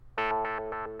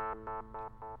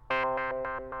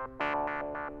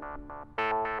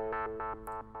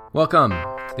Welcome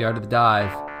to the Art of the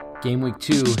Dive. Game week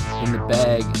 2 in the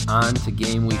bag. On to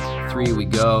game week 3 we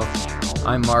go.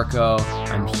 I'm Marco.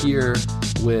 I'm here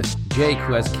with Jake,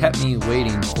 who has kept me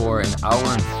waiting for an hour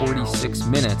and 46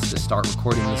 minutes to start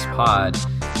recording this pod.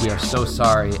 We are so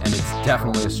sorry, and it's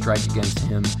definitely a strike against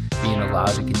him being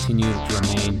allowed to continue to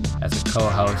remain as a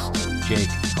co-host. Jake,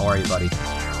 how are you, buddy?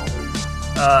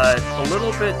 A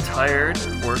little bit tired.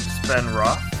 Work's been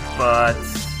rough, but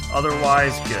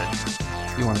otherwise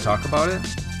good. You want to talk about it?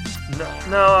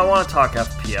 No, I want to talk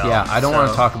FPL. Yeah, I don't want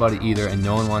to talk about it either, and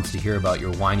no one wants to hear about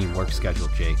your whiny work schedule,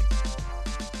 Jake.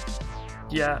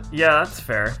 Yeah, that's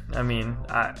fair. I mean,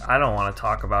 I don't want to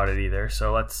talk about it either,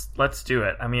 so let's do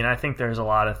it. I mean, I think there's a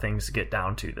lot of things to get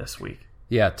down to this week.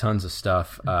 Yeah, tons of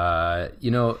stuff. A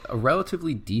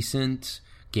relatively decent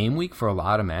game week for a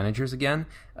lot of managers again.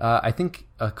 I think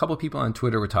a couple of people on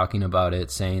Twitter were talking about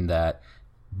it, saying that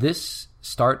this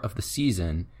start of the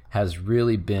season has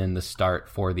really been the start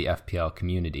for the FPL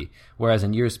community. Whereas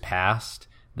in years past,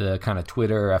 the kind of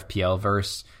Twitter FPL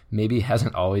verse maybe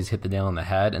hasn't always hit the nail on the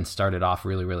head and started off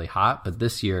really, really hot. But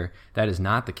this year, that is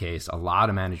not the case. A lot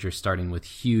of managers starting with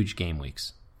huge game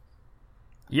weeks.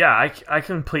 Yeah, I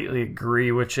completely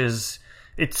agree,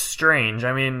 it's strange.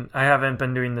 I mean, I haven't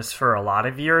been doing this for a lot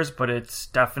of years, but it's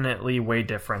definitely way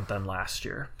different than last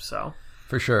year. So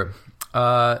for sure.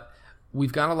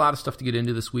 We've got a lot of stuff to get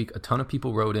into this week. A ton of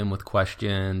people wrote in with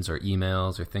questions or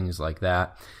emails or things like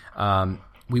that.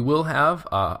 We will have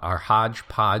our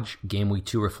Hodgepodge Game Week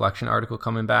 2 reflection article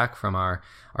coming back from our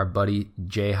buddy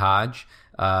Jay Hodge.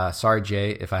 Sorry,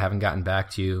 Jay, if I haven't gotten back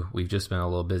to you. We've just been a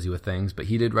little busy with things. But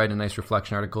he did write a nice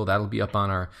reflection article. That'll be up on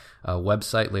our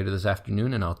website later this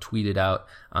afternoon, and I'll tweet it out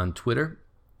on Twitter.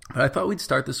 But I thought we'd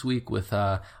start this week with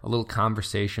a little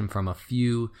conversation from a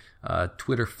few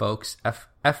Twitter folks.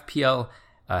 FPL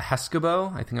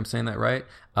Heskabo, I think I'm saying that right.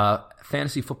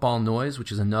 Fantasy Football Noise,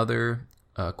 which is another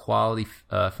quality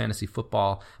fantasy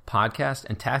football podcast,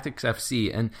 and Tactics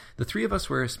FC. And the three of us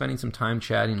were spending some time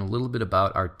chatting a little bit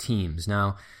about our teams.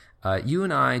 Now, you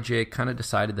and I, Jake, kind of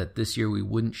decided that this year we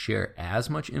wouldn't share as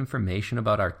much information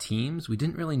about our teams. We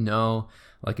didn't really know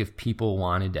if people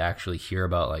wanted to actually hear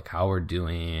about how we're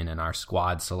doing and our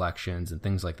squad selections and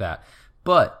things like that.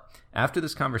 But after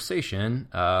this conversation,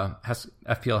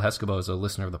 FPL Heskabo is a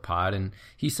listener of the pod, and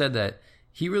he said that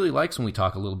he really likes when we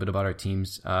talk a little bit about our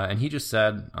teams, and he just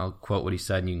said, I'll quote what he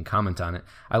said and you can comment on it.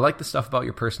 "I like the stuff about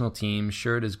your personal team.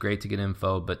 Sure, it is great to get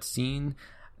info, but seeing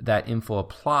that info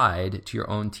applied to your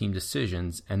own team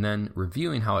decisions and then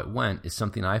reviewing how it went is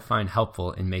something I find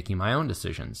helpful in making my own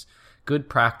decisions. Good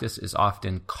practice is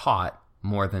often caught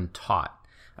more than taught."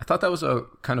 I thought that was a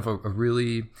kind of a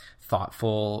really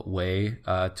thoughtful way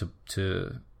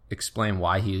to explain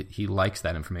why he likes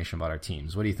that information about our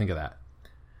teams. What do you think of that?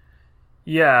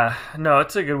 Yeah, no,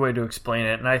 it's a good way to explain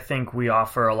it, and I think we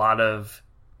offer a lot of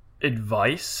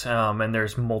advice, and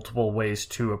there's multiple ways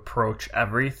to approach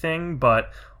everything,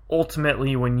 but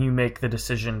ultimately when you make the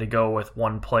decision to go with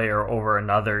one player over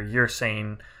another, you're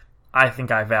saying, I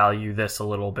think I value this a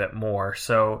little bit more.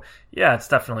 So yeah, it's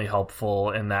definitely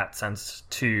helpful in that sense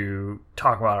to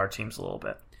talk about our teams a little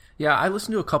bit. Yeah, I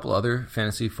listen to a couple other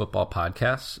fantasy football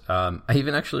podcasts. I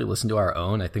even actually listen to our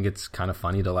own. I think it's kind of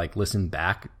funny to listen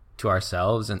back to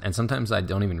ourselves, and sometimes I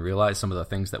don't even realize some of the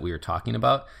things that we were talking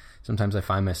about. Sometimes I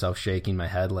find myself shaking my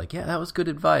head yeah, that was good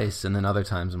advice, and then other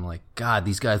times I'm like, God,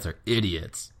 these guys are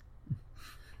idiots.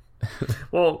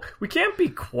 Well, we can't be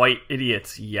quite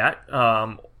idiots yet.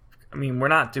 I mean, we're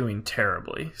not doing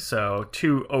terribly, so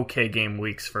 2 okay game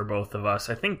weeks for both of us.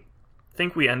 I think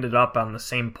we ended up on the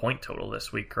same point total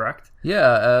this week, correct?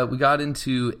 Yeah, we got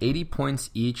into 80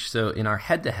 points each, so in our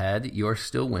head-to-head, you're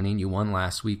still winning. You won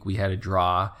last week. We had a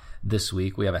draw this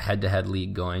week. We have a head-to-head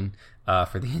league going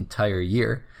for the entire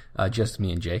year, just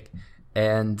me and Jake.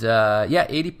 And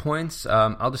 80 points.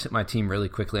 I'll just hit my team really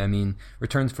quickly. I mean,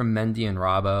 returns from Mendy and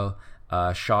Robbo.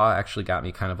 Shaw actually got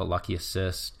me kind of a lucky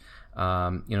assist.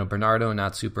 Bernardo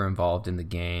not super involved in the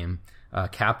game.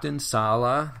 Captain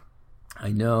Salah,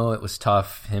 I know it was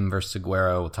tough, him versus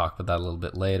Aguero. We'll talk about that a little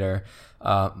bit later.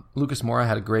 Lucas Moura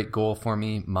had a great goal for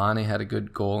me. Mane had a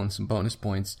good goal and some bonus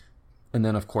points. And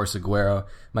then, of course, Aguero.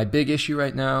 My big issue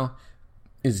right now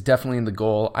is definitely in the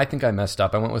goal. I think I messed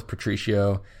up. I went with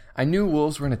Patricio. I knew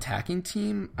Wolves were an attacking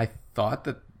team. I thought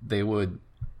that they would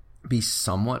be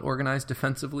somewhat organized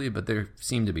defensively, but they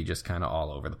seemed to be just kind of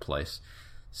all over the place.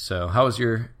 So how was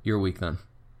your week then?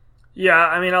 Yeah,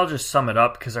 I mean, I'll just sum it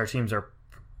up because our teams are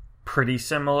pretty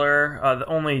similar. The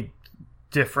only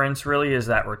difference really is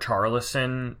that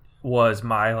Richarlison was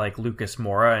my like Lucas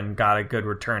Moura and got a good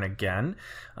return again.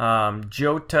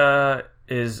 Jota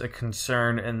is a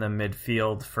concern in the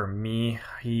midfield for me.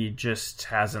 He just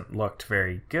hasn't looked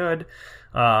very good.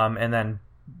 And then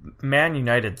Man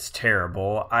United's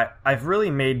terrible. I've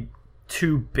really made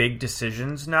two big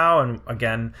decisions now, and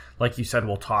again, like you said,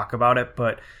 we'll talk about it,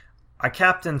 but I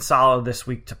captained Salah this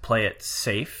week to play it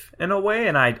safe in a way,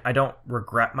 and I don't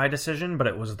regret my decision, but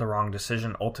it was the wrong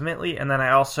decision ultimately. And then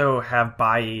I also have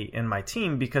Bailly in my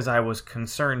team because I was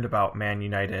concerned about Man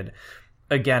United,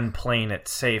 again, playing it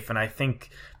safe. And I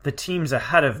think the teams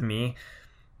ahead of me,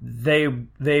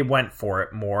 they went for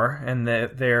it more, and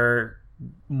they're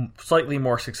slightly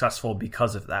more successful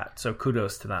because of that. So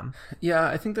kudos to them. Yeah,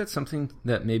 I think that's something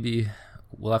that maybe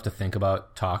we'll have to think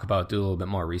about, talk about, do a little bit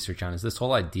more research on, is this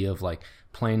whole idea of like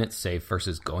playing it safe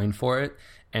versus going for it,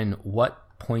 and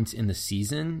what points in the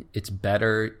season it's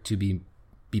better to be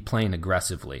playing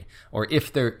aggressively, or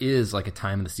if there is like a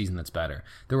time in the season that's better.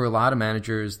 There were a lot of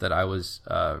managers that I was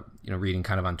reading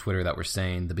kind of on Twitter that were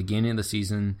saying the beginning of the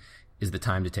season is the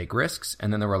time to take risks,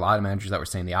 and then there were a lot of managers that were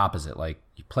saying the opposite, like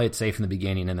you play it safe in the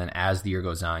beginning, and then as the year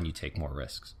goes on, you take more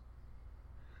risks.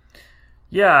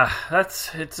 Yeah,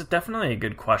 it's definitely a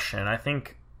good question. I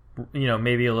think,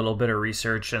 maybe a little bit of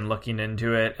research and looking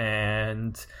into it,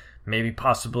 and maybe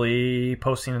possibly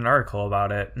posting an article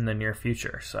about it in the near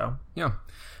future. So yeah.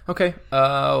 Okay,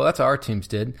 well, that's how our teams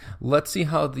did. Let's see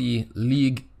how the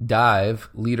League Dive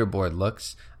leaderboard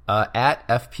looks. At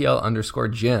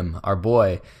FPL_Jim, our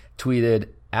boy, tweeted,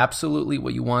 "Absolutely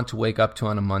what you want to wake up to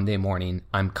on a Monday morning.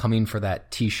 I'm coming for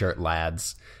that t-shirt,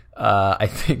 lads." I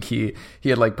think he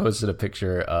had like posted a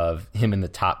picture of him in the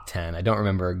top 10. I don't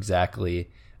remember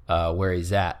exactly where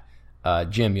he's at.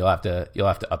 Jim, you'll have to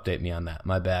update me on that.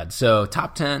 My bad. So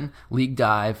top 10 League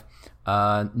Dive,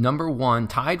 number 1,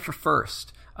 tied for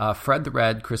first. Fred the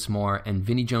Red, Chris Moore, and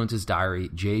Vinnie Jones's Diary,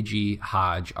 JG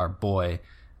Hodge, our boy,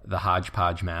 the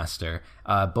Hodgepodge Master,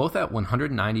 both at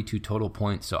 192 total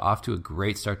points, so off to a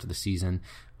great start to the season.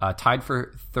 Tied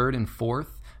for third and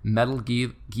fourth, Metal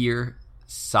Gear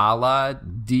Solid.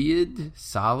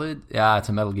 Yeah, it's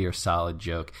a Metal Gear Solid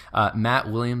joke. Matt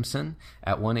Williamson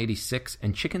at 186,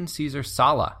 and Chicken Caesar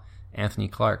Sala, Anthony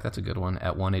Clark, that's a good one,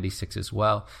 at 186 as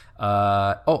well.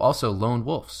 Also Lone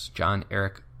Wolves, John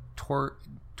Eric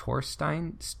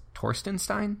Torstenstein?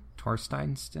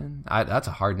 That's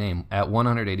a hard name, at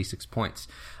 186 points.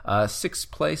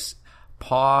 Sixth place,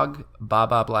 Pog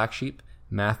Baba Black Sheep,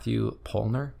 Matthew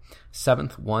Polner.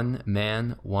 Seventh, One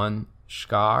Man, One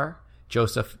Scar,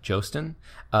 Joseph Jostin.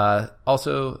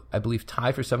 Also, I believe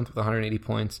tied for seventh with 180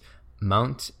 points,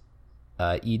 Mount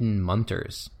Eden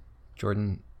Munters,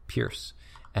 Jordan Pierce.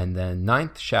 And then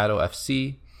ninth, Shadow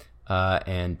FC.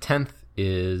 And 10th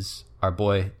is our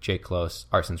boy Jake Close,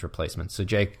 Arson's replacement. So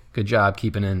Jake, good job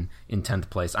keeping in 10th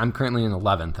place. I'm currently in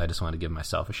 11th. I just want to give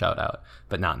myself a shout out,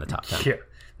 but not in the top 10. Yeah.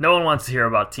 No one wants to hear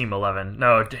about Team 11.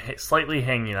 No, slightly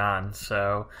hanging on,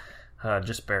 so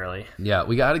just barely. Yeah,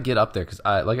 we got to get up there because,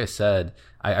 like I said,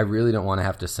 I really don't want to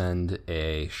have to send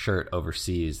a shirt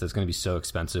overseas. That's going to be so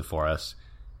expensive for us.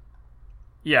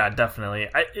 Yeah, definitely.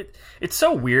 It's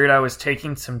so weird. I was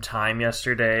taking some time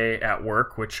yesterday at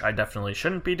work, which I definitely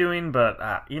shouldn't be doing, but,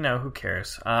 who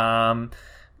cares? I'm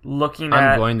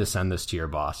going to send this to your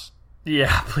boss.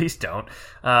 Yeah, please don't.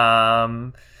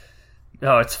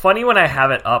 No, it's funny when I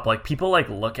have it up. Like, people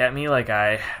look at me like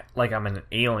I'm an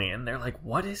alien. They're like,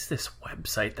 "What is this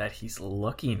website that he's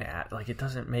looking at? Like, it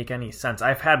doesn't make any sense."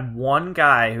 I've had one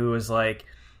guy who was like,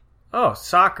 "Oh,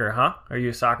 soccer, huh? Are you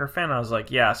a soccer fan?" I was like,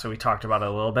 "Yeah." So we talked about it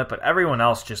a little bit, but everyone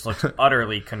else just looks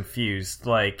utterly confused.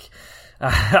 Like,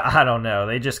 I don't know.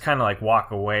 They just kind of walk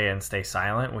away and stay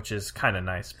silent, which is kind of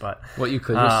nice. But what you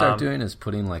could just start doing is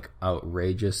putting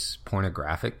outrageous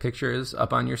pornographic pictures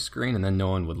up on your screen, and then no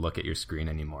one would look at your screen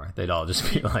anymore. They'd all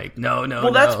just be like, "No, no,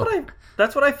 well, no."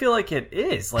 That's what I feel like it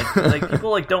is. Like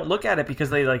people don't look at it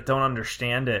because they don't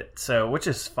understand it. So, which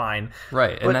is fine,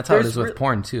 right? And that's how it is with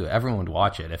porn too. Everyone would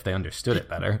watch it if they understood it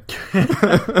better.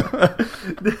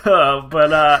 No,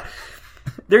 but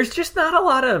there's just not a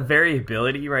lot of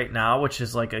variability right now, which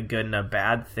is a good and a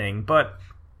bad thing. But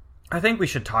I think we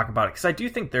should talk about it because I do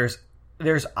think there's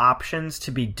options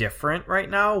to be different right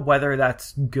now, whether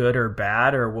that's good or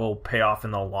bad or will pay off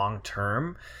in the long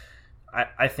term.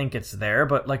 I think it's there,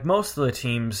 but most of the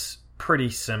teams pretty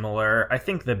similar. I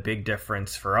think the big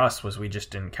difference for us was we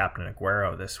just didn't captain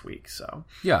Aguero this week. So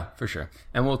yeah, for sure.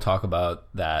 And we'll talk about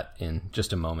that in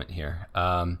just a moment here.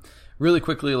 Really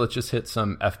quickly, let's just hit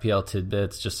some FPL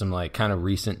tidbits, just some kind of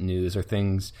recent news or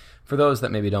things for those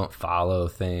that maybe don't follow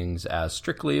things as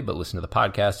strictly, but listen to the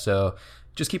podcast. So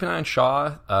just keep an eye on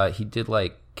Shaw. He did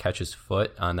catch his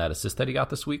foot on that assist that he got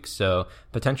this week. So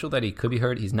potential that he could be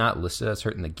hurt. He's not listed as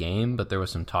hurt in the game, but there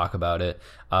was some talk about it.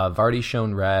 Vardy's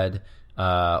shown red.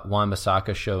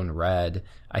 Wan-Bissaka shown red.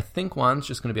 I think Juan's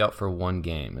just going to be out for one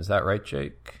game. Is that right,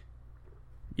 Jake?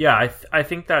 Yeah, I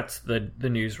think that's the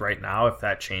news right now. If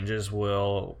that changes,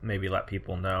 we'll maybe let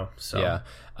people know. So yeah,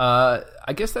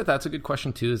 I guess that's a good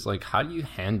question too. Is like, how do you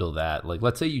handle that? Like,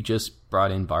 let's say you just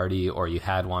brought in Vardy or you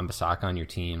had Wan-Bissaka on your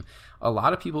team. A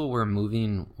lot of people were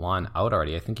moving Juan out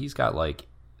already. I think he's got like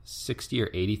 60 or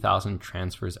 80,000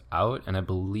 transfers out, and I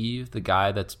believe the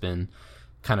guy that's been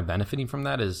kind of benefiting from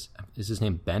that is his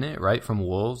name Bennett, right, from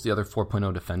Wolves, the other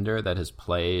 4.0 defender that has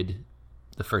played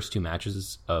the first 2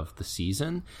 matches of the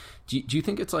season. Do you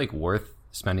think it's like worth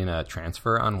spending a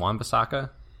transfer on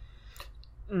Wan-Bissaka?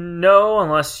 No,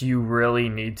 unless you really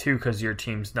need to, because your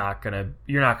team's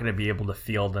you're not gonna be able to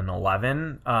field an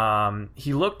 11.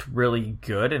 He looked really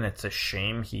good, and it's a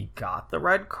shame he got the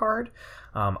red card.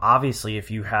 Obviously,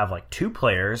 if you have like 2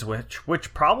 players,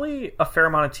 which probably a fair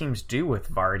amount of teams do with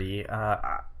Vardy.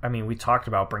 I mean, we talked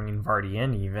about bringing Vardy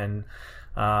in even.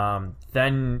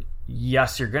 Then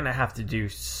yes, you're going to have to do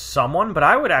someone, but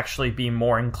I would actually be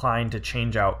more inclined to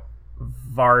change out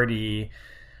Vardy.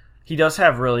 He does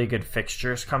have really good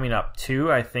fixtures coming up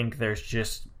too. I think there's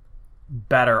just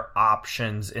better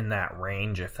options in that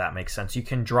range, if that makes sense. You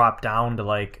can drop down to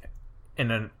like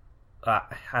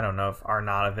I don't know if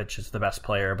Arnautovic is the best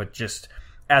player, but just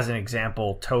as an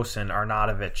example, Tosin,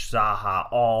 Arnautovic,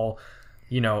 Zaha, all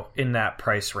in that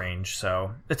price range.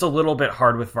 So it's a little bit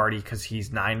hard with Vardy because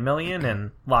he's 9 million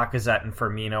and Lacazette and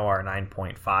Firmino are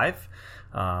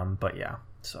 9.5. But yeah,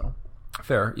 so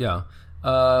fair, yeah.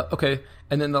 Okay,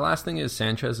 and then the last thing is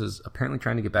Sanchez is apparently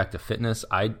trying to get back to fitness.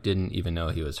 I didn't even know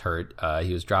he was hurt.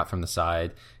 He was dropped from the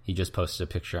side. He just posted a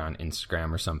picture on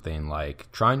Instagram or something like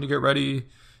trying to get ready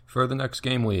for the next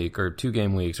game week or 2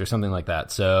 game weeks or something like that.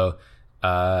 So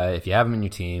if you have him in your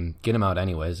team, get him out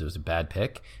anyways. It was a bad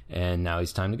pick, and now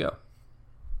he's time to go.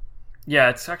 Yeah,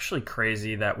 it's actually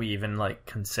crazy that we even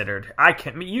considered.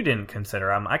 You didn't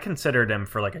consider him. I considered him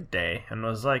for like a day and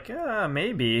was like,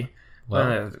 maybe.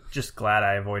 Well, just glad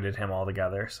I avoided him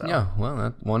altogether. So yeah,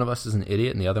 well, one of us is an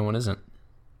idiot and the other one isn't.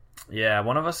 Yeah,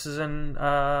 one of us is in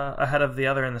ahead of the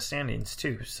other in the standings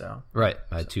too. So right,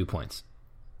 by 2 points.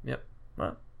 Yep.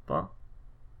 Well,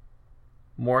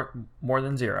 more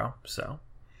than 0. So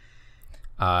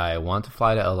I want to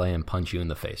fly to LA and punch you in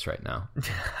the face right now.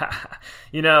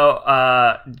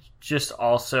 Just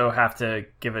also have to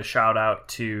give a shout out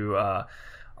to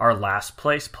our last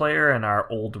place player in our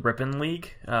old Ripon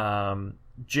League.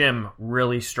 Jim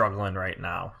really struggling right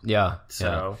now. Yeah.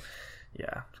 So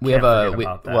yeah. We have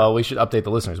we should update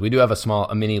the listeners. We do have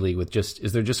a mini league with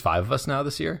is there just 5 of us now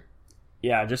this year?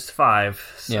 Yeah, just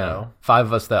 5. So. Yeah, 5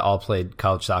 of us that all played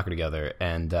college soccer together.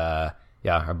 And our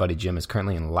buddy Jim is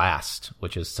currently in last,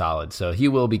 which is solid. So he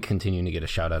will be continuing to get a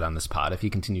shout out on this pod if he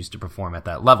continues to perform at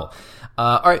that level.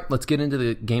 All right, let's get into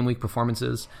the game week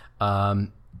performances.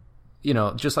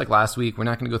 Just like last week, we're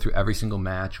not going to go through every single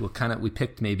match. We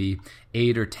picked maybe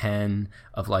 8 or 10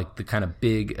 of like the kind of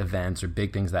big events or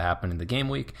big things that happened in the game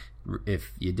week.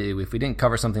 If we didn't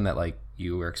cover something that like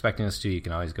you were expecting us to, you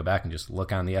can always go back and just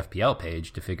look on the FPL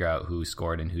page to figure out who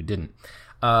scored and who didn't.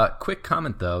 Quick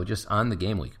comment though, just on the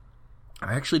game week.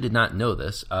 I actually did not know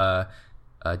this.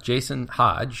 Jason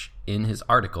Hodge in his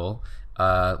article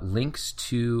links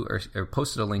to or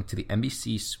posted a link to the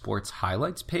NBC Sports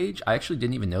highlights page. I actually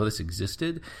didn't even know this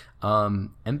existed.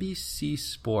 NBC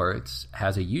Sports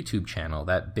has a YouTube channel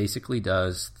that basically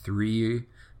does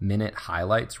 3-minute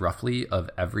highlights roughly of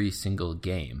every single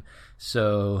game.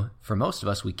 So for most of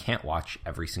us, we can't watch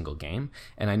every single game.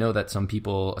 And I know that some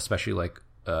people, especially like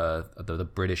the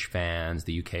British fans,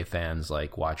 the UK fans,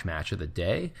 like watch Match of the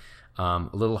Day. A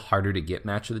little harder to get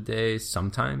Match of the Day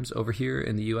sometimes over here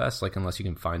in the US, like unless you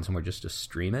can find somewhere just to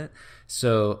stream it.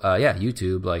 So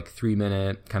YouTube, like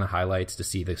 3-minute kind of highlights to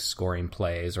see the scoring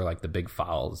plays or like the big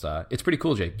fouls. It's pretty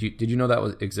cool, Jake. Did you know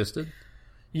that existed?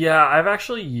 Yeah, I've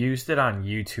actually used it on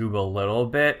YouTube a little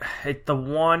bit. The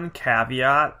one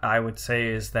caveat I would say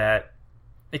is that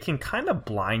it can kind of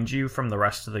blind you from the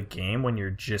rest of the game when you're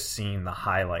just seeing the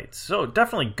highlights. So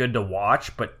definitely good to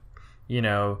watch, but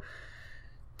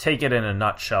take it in a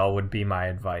nutshell would be my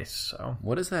advice. So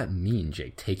what does that mean,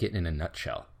 Jake? Take it in a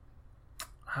nutshell.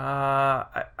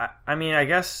 I mean, I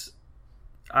guess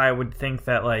I would think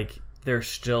that there's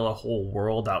still a whole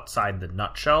world outside the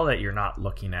nutshell that you're not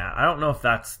looking at. I don't know if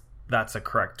that's that's a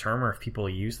correct term or if people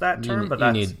use that term.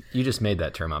 But you just made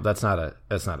that term up. That's not a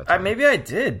term. Maybe I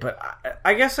did, but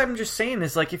I guess I'm just saying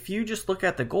is like if you just look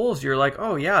at the goals, you're like,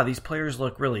 oh yeah, these players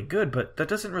look really good, but that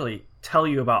doesn't really tell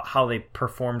you about how they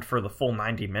performed for the full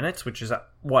 90 minutes, which is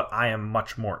what I am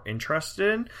much more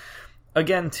interested in.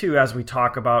 Again, too, as we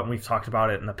talk about, and we've talked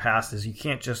about it in the past, is you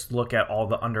can't just look at all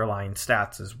the underlying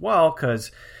stats as well,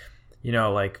 because,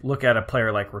 like, look at a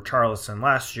player like Richarlison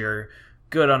last year,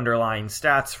 good underlying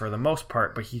stats for the most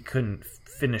part, but he couldn't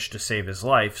finish to save his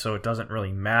life, so it doesn't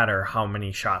really matter how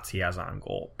many shots he has on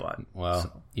goal.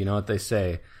 You know what they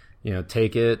say,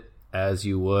 take it as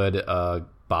you would a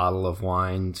bottle of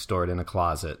wine stored in a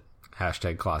closet,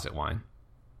 #closet wine.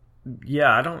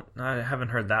 Yeah, I haven't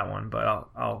heard that one, but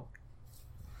I'll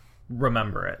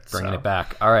remember it. Bringing it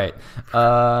back. All right.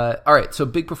 So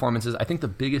big performances. I think the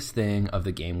biggest thing of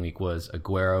the game week was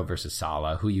Aguero versus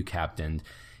Salah, who you captained.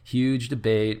 Huge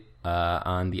debate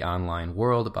on the online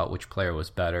world about which player was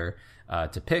better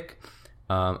to pick.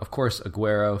 Of course,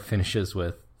 Aguero finishes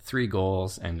with 3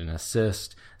 goals and an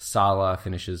assist. Salah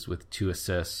finishes with 2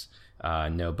 assists,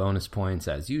 no bonus points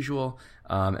as usual.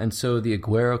 And so the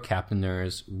Aguero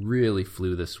captainers really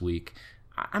flew this week.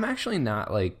 I'm actually not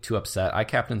too upset. I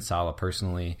captained Salah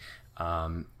personally.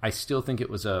 I still think it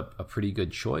was a pretty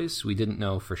good choice. We didn't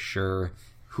know for sure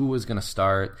who was going to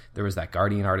start. There was that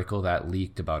Guardian article that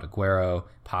leaked about Aguero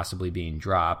possibly being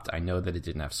dropped. I know that it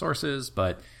didn't have sources,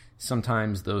 but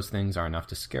sometimes those things are enough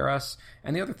to scare us.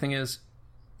 And the other thing is,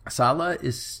 Salah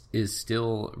is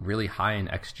still really high in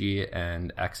XG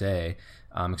and XA,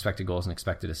 expected goals and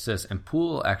expected assists. And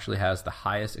Poole actually has the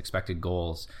highest expected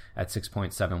goals at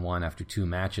 6.71 after 2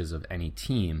 matches of any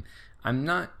team. I'm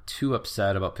not too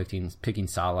upset about picking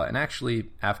Salah. And actually,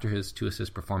 after his 2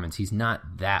 assist performance, he's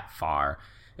not that far.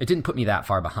 It didn't put me that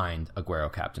far behind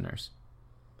Aguero captainers.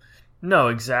 No,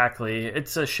 exactly.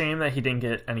 It's a shame that he didn't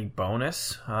get any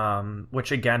bonus,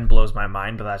 which again blows my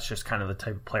mind, but that's just kind of the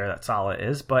type of player that Salah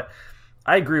is. But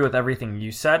I agree with everything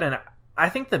you said, and I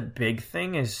think the big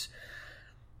thing is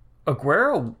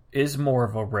Aguero is more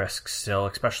of a risk still,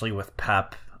 especially with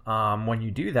Pep, when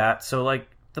you do that. So,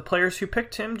 the players who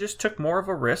picked him just took more of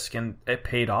a risk, and it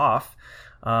paid off.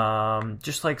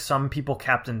 Just like some people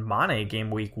captained Mane game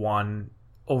week 1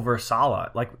 over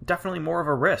Salah. Definitely more of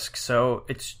a risk. So,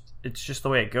 it's just the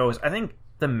way it goes. I think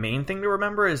the main thing to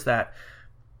remember is that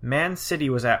Man City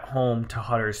was at home to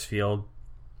Huddersfield.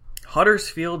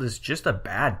 Huddersfield is just a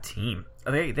bad team.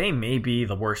 They may be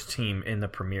the worst team in the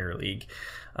Premier League.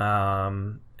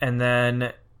 And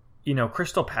then,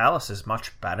 Crystal Palace is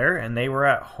much better, and they were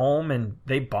at home, and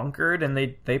they bunkered, and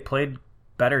they played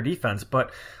better defense.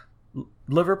 But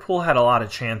Liverpool had a lot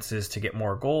of chances to get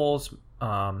more goals.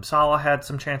 Salah had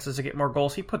some chances to get more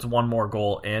goals. He puts 1 more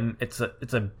goal in. It's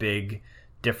a big,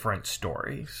 different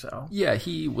story. So yeah,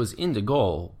 he was into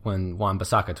goal when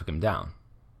Wan-Bissaka took him down.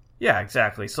 Yeah,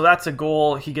 exactly. So that's a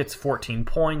goal. He gets 14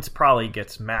 points, probably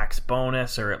gets max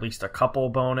bonus or at least a couple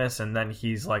bonus, and then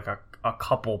he's a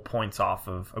couple points off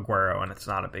of Aguero, and it's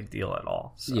not a big deal at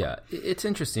all. So. Yeah, it's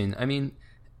interesting. I mean,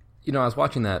 I was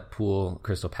watching that Poole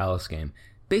Crystal Palace game.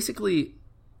 Basically,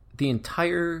 the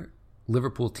entire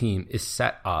Liverpool team is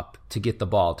set up to get the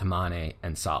ball to Mane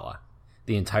and Salah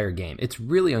the entire game. It's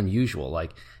really unusual.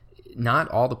 Not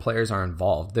all the players are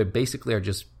involved. They basically are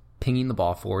just pinging the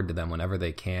ball forward to them whenever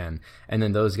they can, and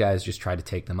then those guys just try to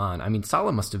take them on. I mean,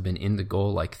 Salah must have been in the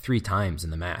goal 3 times in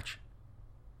the match.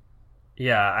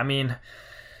 Yeah, I mean,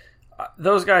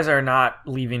 those guys are not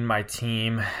leaving my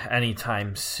team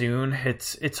anytime soon.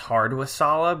 It's hard with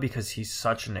Salah because he's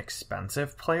such an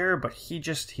expensive player, but he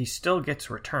still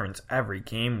gets returns every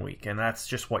game week, and that's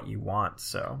just what you want.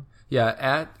 So yeah,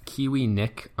 at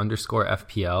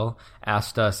KiwiNick_FPL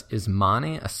asked us, is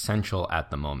Mane essential at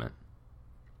the moment?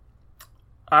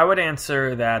 I would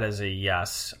answer that as a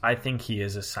yes. I think he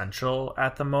is essential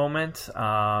at the moment.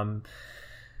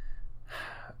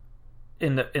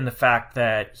 In the fact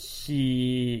that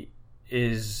he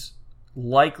is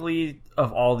likely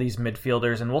of all these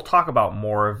midfielders, and we'll talk about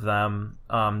more of them,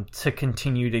 to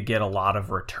continue to get a lot of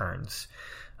returns.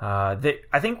 I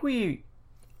think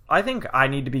I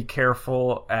need to be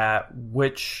careful at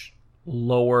which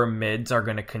lower mids are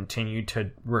going to continue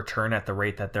to return at the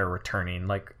rate that they're returning.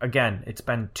 Again, it's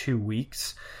been 2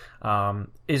 weeks.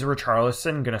 Is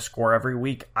Richarlison going to score every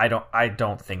week? I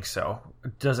don't think so.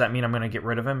 Does that mean I'm going to get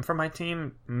rid of him from my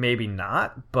team? Maybe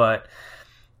not, but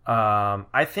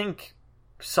I think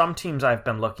some teams I've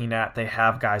been looking at, they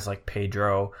have guys like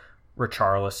Pedro,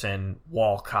 Richarlison,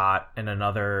 Walcott, and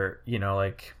another,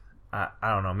 I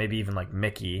don't know, maybe even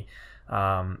Mickey.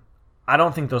 I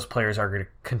don't think those players are going to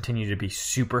continue to be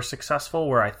super successful,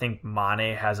 where I think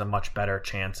Mane has a much better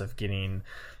chance of getting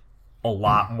a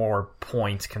lot more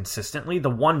points consistently. The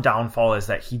one downfall is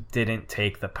that he didn't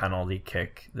take the penalty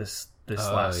kick this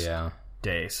last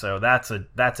day. So that's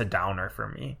a downer for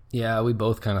me. Yeah, we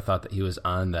both kind of thought that he was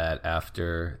on that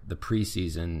after the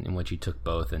preseason in which he took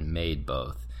both and made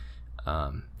both.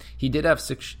 He does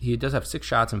have 6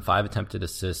 shots and 5 attempted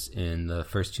assists in the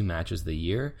first 2 matches of the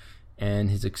year,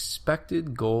 and his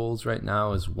expected goals right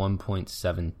now is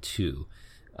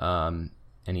 1.72.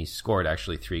 And he scored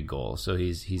actually 3 goals, so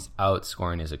he's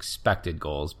outscoring his expected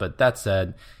goals. But that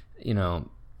said, the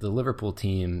Liverpool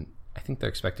team, I think their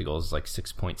expected goals is like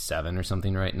 6.7 or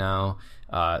something right now.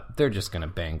 They're just going to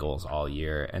bang goals all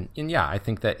year. And yeah, I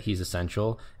think that he's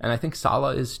essential. And I think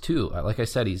Salah is too. Like I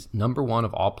said, he's number 1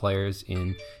 of all players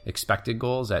in expected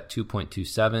goals at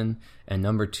 2.27 and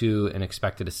number 2 in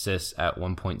expected assists at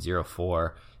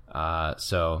 1.04.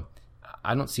 So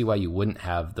I don't see why you wouldn't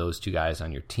have those 2 guys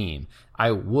on your team.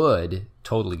 I would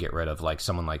totally get rid of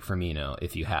someone like Firmino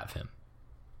if you have him.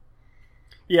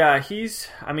 Yeah, he's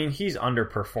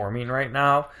underperforming right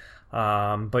now,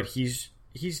 but he's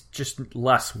just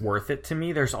less worth it to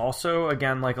me. There's also,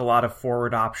 again, a lot of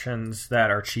forward options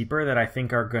that are cheaper that I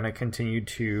think are going to continue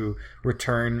to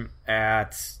return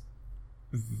at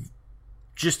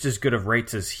just as good of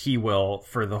rates as he will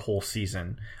for the whole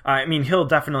season. He'll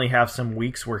definitely have some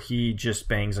weeks where he just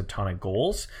bangs a ton of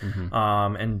goals,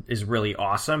 and is really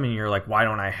awesome, and you're like, why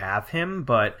don't I have him?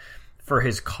 But for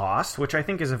his cost, which I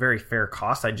think is a very fair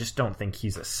cost, I just don't think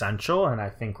he's essential, and I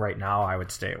think right now I would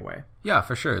stay away. Yeah,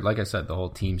 for sure. Like I said, the whole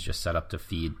team's just set up to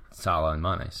feed Salah and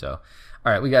Mane. So,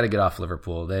 all right, we got to get off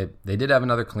Liverpool. They did have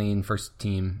another clean, first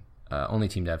team, only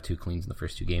team to have 2 cleans in the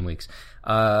first 2 game weeks.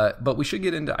 But we should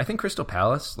get into, I think, Crystal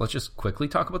Palace. Let's just quickly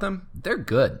talk about them. They're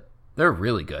good. They're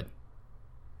really good.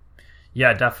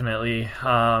 Yeah, definitely.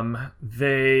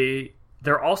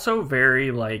 They're also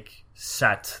very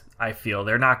set. I feel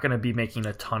they're not going to be making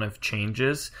a ton of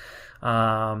changes.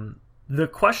 The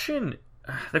question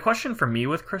for me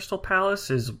with Crystal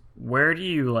Palace is, where do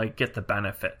you get the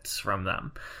benefits from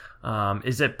them?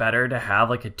 Is it better to have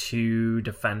a 2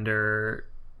 defender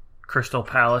Crystal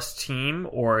Palace team,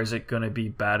 or is it going to be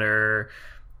better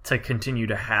to continue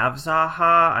to have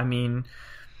Zaha?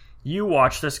 You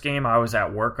watched this game. I was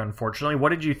at work, unfortunately. What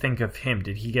did you think of him?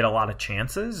 Did he get a lot of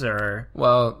chances, or?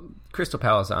 Well, Crystal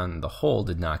Palace on the whole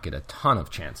did not get a ton of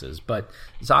chances, but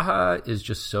Zaha is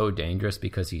just so dangerous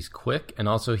because he's quick, and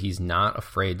also he's not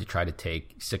afraid to try to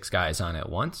take 6 guys on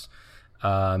at once.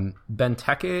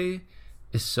 Benteke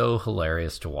is so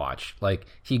hilarious to watch.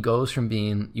 He goes from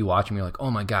being, you watch him, you're like, oh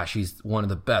my gosh, he's one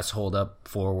of the best hold-up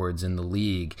forwards in the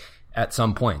league at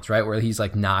some points, right? Where he's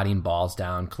nodding balls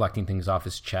down, collecting things off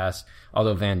his chest,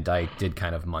 although Van Dijk did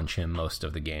kind of munch him most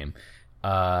of the game.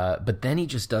 But then he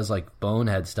just does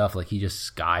bonehead stuff. He just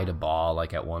skied a ball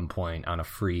at one point on a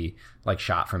free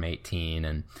shot from 18.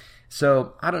 And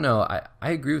so I don't know.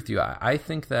 I agree with you. I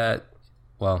think that,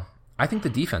 I think the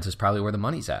defense is probably where the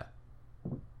money's at.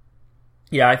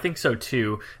 Yeah, I think so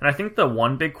too. And I think the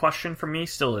one big question for me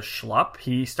still is Schlupp.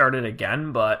 He started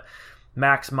again, but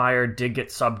Max Meyer did get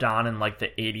subbed on in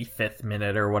the 85th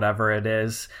minute or whatever it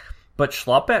is. But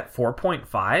Schlupp at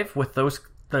 4.5 with those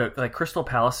Crystal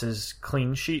Palace's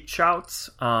clean sheet shouts,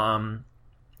 and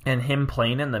him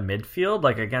playing in the midfield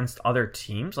against other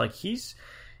teams,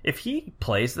 if he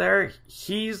plays there,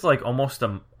 he's almost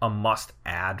a must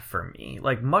add for me.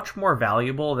 Much more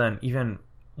valuable than even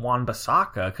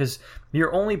Wan-Bissaka, because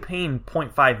you're only paying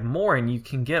 0.5 more and you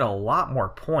can get a lot more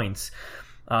points.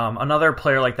 Another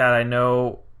player like that, I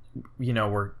know,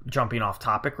 we're jumping off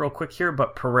topic real quick here,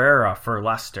 but Pereira for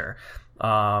Leicester.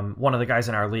 One of the guys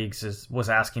in our leagues was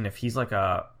asking if he's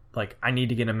I need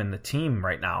to get him in the team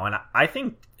right now. And I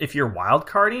think if you're wild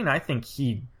carding, I think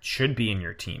he should be in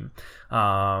your team.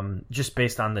 Just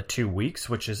based on the 2 weeks,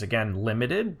 which is again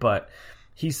limited, but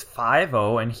he's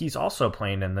 5-0 and he's also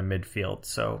playing in the midfield.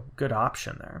 So good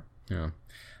option there. Yeah.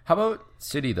 How about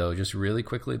City though? Just really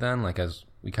quickly then, as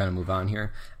we kind of move on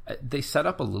here, they set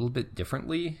up a little bit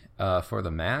differently for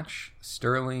the match.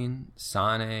 Sterling,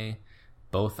 Sane,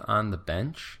 both on the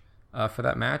bench for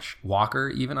that match. Walker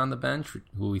even on the bench,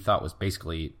 who we thought was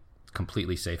basically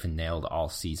completely safe and nailed all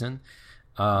season.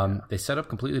 They set up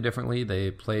completely differently. They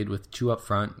played with 2 up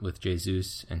front with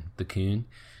Jesus and the Coon.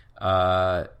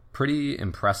 Pretty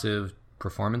impressive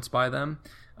performance by them.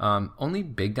 Only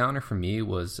big downer for me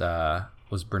was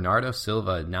Bernardo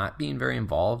Silva not being very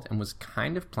involved and was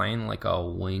kind of playing a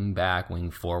wing back, wing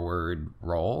forward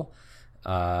role.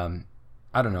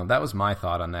 I don't know. That was my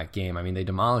thought on that game. They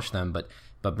demolished them, but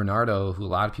Bernardo, who a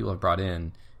lot of people have brought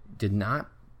in, did not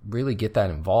really get that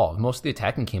involved. Most of the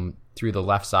attacking came through the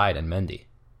left side and Mendy.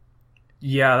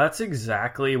 Yeah, that's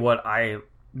exactly what I,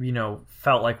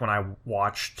 felt like when I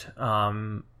watched.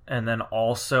 And then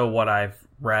also what I've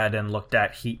read and looked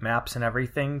at heat maps and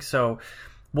everything. So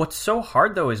what's so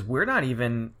hard, though, is we're not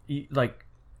even, like,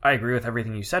 I agree with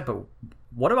everything you said, but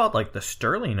what about, like, the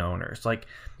Sterling owners? Like,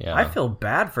 yeah. I feel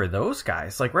bad for those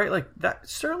guys. Like, right, like, that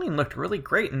Sterling looked really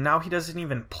great, and now he doesn't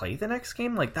even play the next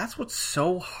game. Like, that's what's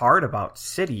so hard about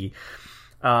City.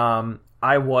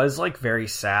 I was, like, very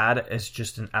sad as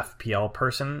just an FPL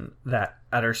person that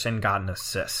Ederson got an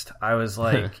assist. I was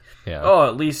like, yeah. Oh,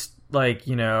 at least, like,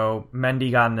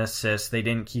 Mendy got an assist. They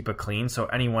didn't keep it clean, so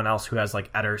anyone else who has,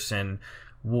 like, Ederson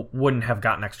wouldn't have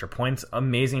gotten extra points.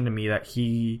 Amazing to me that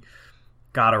he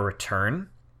got a return,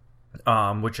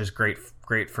 which is great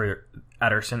for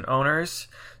Ederson owners.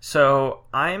 So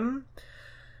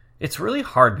it's really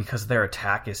hard because their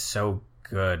attack is so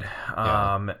good.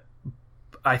 Yeah.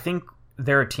 I think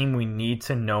they're a team we need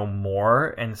to know more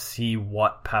and see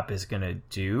what Pep is going to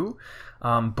do.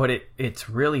 But it's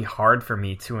really hard for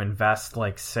me to invest,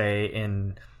 like, say,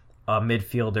 in a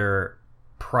midfielder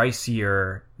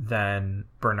pricier than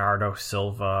Bernardo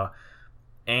Silva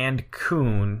and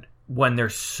Kuhn when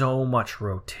there's so much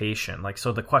rotation. Like,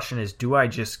 so the question is, do I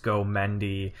just go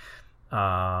Mendy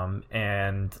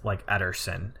and, like,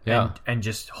 Ederson and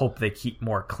just hope they keep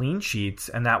more clean sheets,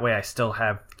 and that way I still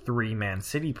have 3 Man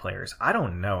City players? I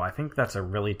don't know. I think that's a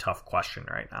really tough question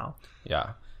right now.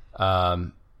 Yeah.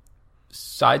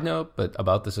 Side note, but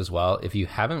about this as well, if you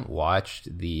haven't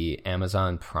watched the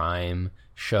Amazon Prime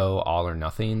show All or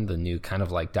Nothing, the new kind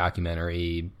of like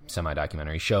documentary,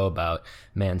 semi-documentary show about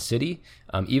Man City,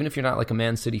 even if you're not like a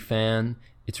Man City fan,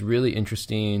 it's really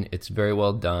interesting. It's very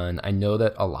well done. I know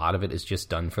that a lot of it is just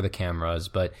done for the cameras,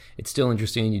 but it's still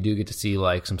interesting. You do get to see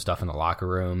like some stuff in the locker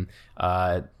room.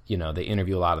 They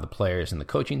interview a lot of the players and the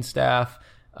coaching staff.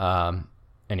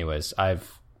 Anyways,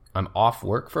 I'm off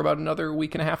work for about another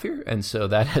week and a half here, and so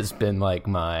that has been like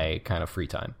my kind of free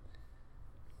time.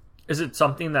 Is it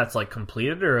something that's like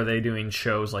completed, or are they doing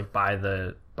shows like by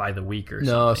the week or something?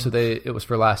 No, so it was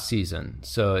for last season,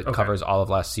 so it covers all of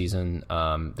last season.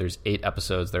 There's 8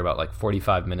 episodes. They're about like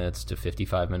 45 minutes to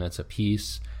 55 minutes a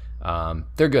piece.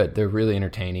 They're good. They're really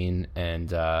entertaining,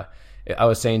 and I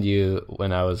was saying to you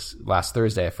when I was last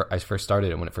Thursday, I first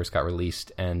started it when it first got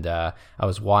released, and I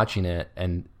was watching it,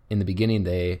 and in the beginning,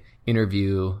 in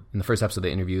the first episode,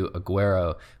 they interview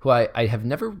Aguero, who I have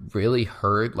never really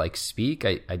heard like speak.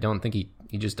 I don't think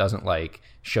he just doesn't like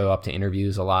show up to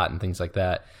interviews a lot and things like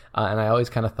that. And I always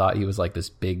kind of thought he was like this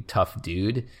big, tough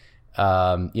dude,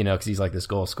 because he's like this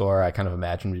goal scorer. I kind of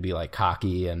imagined him to be like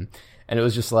cocky. And it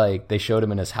was just like they showed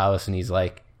him in his house and he's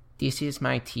like, "This is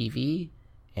my TV.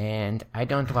 And I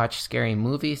don't watch scary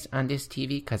movies on this TV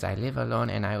because I live alone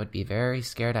and I would be very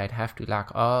scared. I'd have to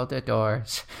lock all the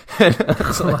doors."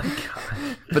 Oh my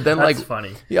God. But then, that's like,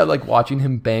 funny. Yeah, like watching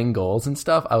him bang goals and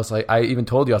stuff. I was like, I even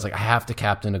told you, I was like, I have to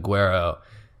captain Aguero.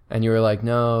 And you were like,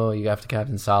 no, you have to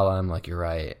captain Salah. I'm like, you're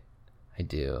right. I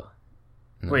do.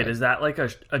 Wait, is that like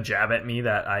a jab at me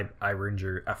that I ruined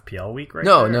your FPL week right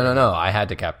No, there? no. I had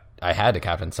to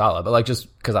captain Salah, but like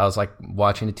just because I was like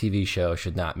watching a TV show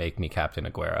should not make me captain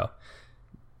Aguero.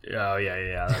 Oh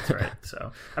yeah, that's right.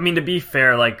 So I mean, to be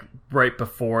fair, like right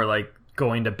before like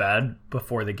going to bed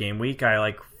before the game week, I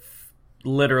like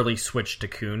literally switched to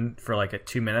Kuhn for like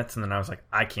 2 minutes, and then I was like,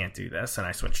 I can't do this, and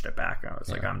I switched it back. I was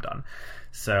like, I'm done.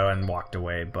 So, and walked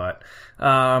away. But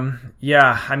I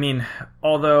mean,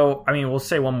 we'll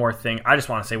say one more thing. I just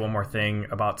want to say one more thing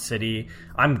about City.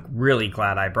 I'm really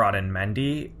glad I brought in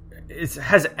Mendy.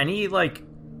 Has any like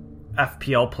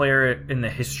FPL player in the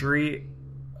history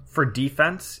for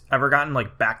defense ever gotten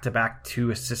like back-to-back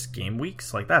 2 assist game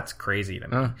weeks? Like, that's crazy to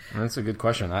me. That's a good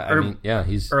question. I mean,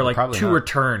 he's or like probably 2 not.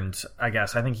 Returns. I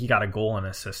guess I think he got a goal and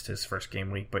assist his first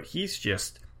game week, but he's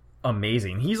just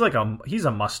amazing. He's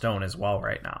a must own as well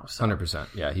right now. So.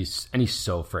 100%. Yeah, he's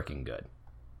so freaking good.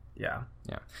 Yeah.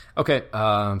 Okay.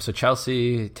 So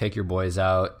Chelsea, take your boys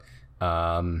out.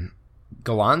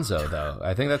 Galonzo, though,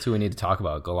 I think that's who we need to talk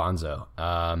about. Galonzo.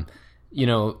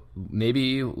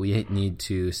 Maybe we need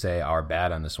to say our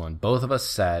bad on this one. Both of us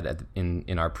said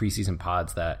in our preseason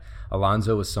pods that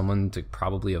Alonso was someone to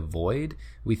probably avoid.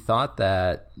 We thought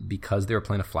that because they were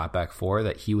playing a flat back 4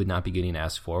 that he would not be getting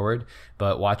asked forward.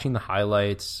 But watching the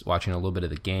highlights, watching a little bit of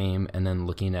the game, and then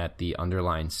looking at the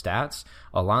underlying stats,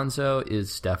 Alonso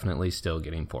is definitely still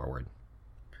getting forward.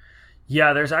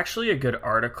 Yeah, there's actually a good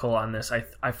article on this.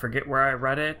 I forget where I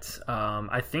read it.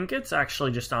 I think it's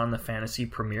actually just on the Fantasy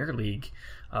Premier League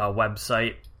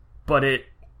website. But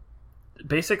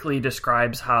basically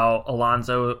describes how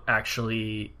Alonso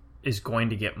actually is going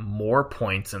to get more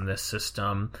points in this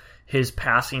system. His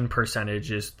passing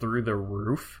percentage is through the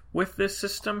roof with this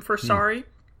system for Sarri,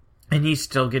 and he's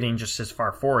still getting just as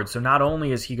far forward. So not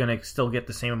only is he going to still get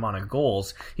the same amount of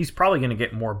goals, he's probably going to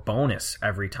get more bonus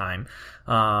every time,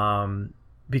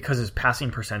 because his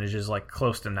passing percentage is like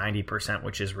close to 90%,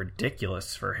 which is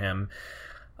ridiculous for him.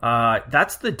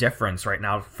 That's the difference right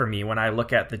now for me. When I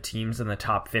look at the teams in the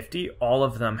top 50, all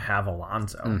of them have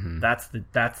Alonso. Mm-hmm.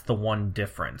 That's the one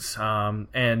difference.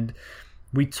 And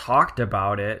we talked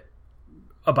about it,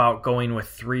 about going with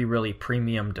 3 really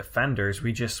premium defenders.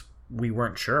 We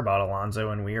weren't sure about Alonso,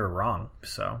 and we were wrong.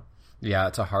 So yeah,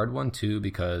 it's a hard one too,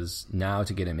 because now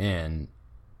to get him in,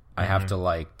 I have to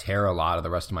like tear a lot of the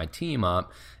rest of my team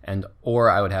up, or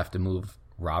I would have to move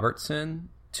Robertson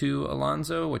to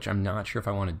Alonso, which I'm not sure if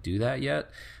I want to do that yet.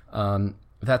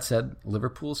 That said,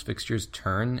 Liverpool's fixtures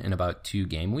turn in about 2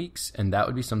 game weeks, and that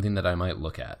would be something that I might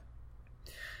look at.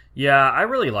 Yeah, I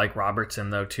really like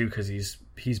Robertson though too, because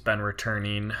he's been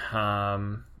returning.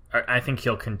 I think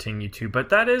he'll continue to, but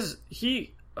that is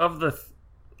of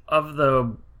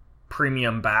the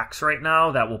premium backs right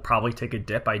now that will probably take a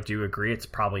dip. I do agree, it's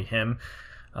probably him.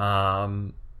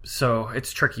 So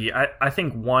it's tricky. I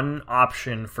think one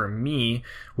option for me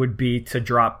would be to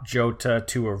drop Jota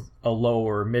to a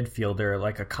lower midfielder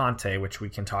like a Conte, which we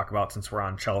can talk about since we're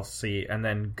on Chelsea, and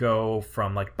then go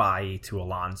from like Bailly to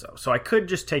Alonso. So I could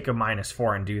just take a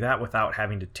 -4 and do that without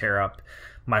having to tear up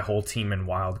my whole team in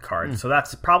wild card. So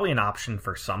that's probably an option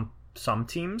for some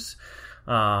teams,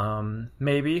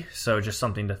 maybe. So just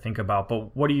something to think about.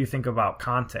 But what do you think about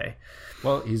Conte?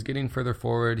 Well, he's getting further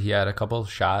forward. He had a couple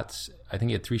shots. I think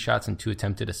he had 3 shots and 2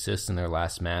 attempted assists in their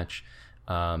last match.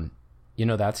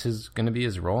 That's going to be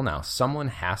his role now. Someone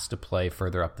has to play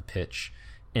further up the pitch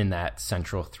in that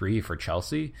central 3 for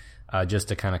Chelsea, just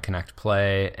to kind of connect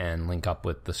play and link up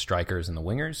with the strikers and the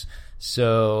wingers.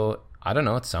 So I don't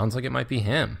know. It sounds like it might be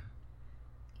him.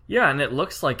 Yeah, and it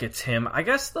looks like it's him. I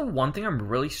guess the one thing I'm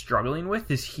really struggling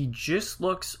with is he just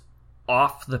looks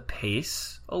off the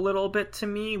pace a little bit to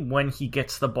me when he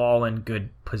gets the ball in good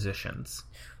positions.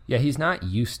 Yeah, he's not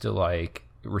used to like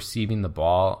receiving the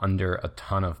ball under a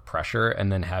ton of pressure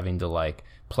and then having to like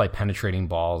play penetrating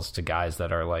balls to guys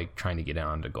that are like trying to get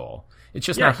onto goal. It's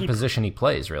just not the position he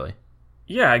plays, really.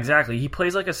 Yeah, exactly. He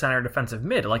plays like a center defensive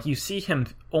mid. Like you see him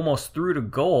almost through to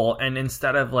goal, and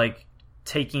instead of like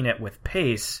taking it with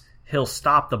pace, he'll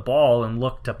stop the ball and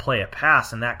look to play a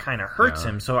pass, and that kind of hurts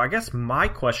him. So I guess my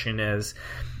question is,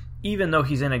 even though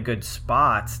he's in a good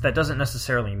spot, that doesn't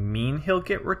necessarily mean he'll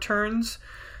get returns.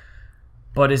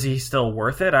 But is he still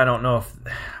worth it? I don't know.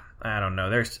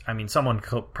 Someone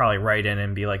could probably write in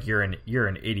and be like, "You're an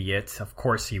idiot." Of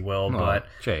course he will, but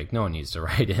Jake, no one needs to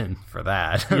write in for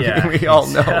that. Yeah, we all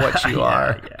know what you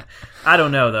are. Yeah. I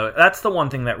don't know though. That's the one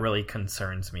thing that really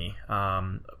concerns me,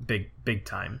 big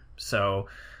time. So,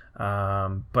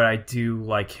 but I do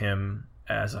like him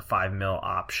as a 5 mil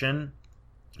option.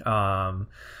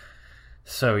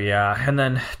 So yeah, and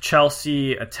then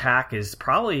Chelsea attack is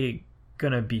probably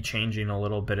going to be changing a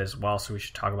little bit as well, so we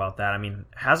should talk about that. I mean,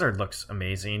 Hazard looks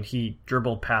amazing. He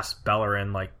dribbled past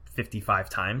Bellerin like 55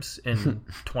 times in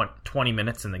 20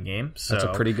 minutes in the game. So that's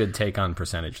a pretty good take on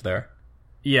percentage there.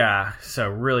 Yeah, so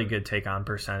really good take on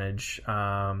percentage.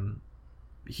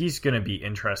 He's going to be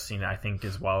interesting, I think,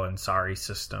 as well in Sarri's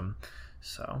system.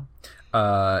 So,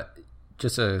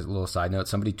 just a little side note.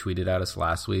 Somebody tweeted at us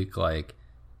last week like,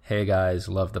 "Hey guys,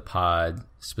 love the pod.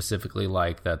 Specifically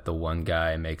like that the one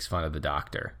guy makes fun of the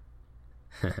doctor."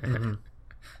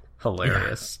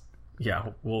 Hilarious. Yeah,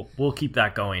 we'll keep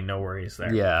that going. No worries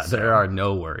there. Yeah, so there are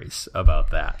no worries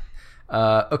about that.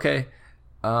 Okay.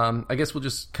 I guess we'll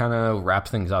just kind of wrap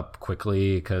things up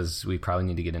quickly because we probably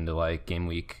need to get into like game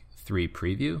week 3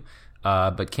 preview.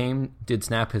 But Kane did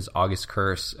snap his August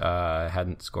curse.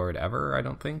 Hadn't scored ever, I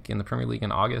don't think, in the Premier League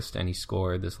in August, and he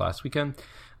scored this last weekend.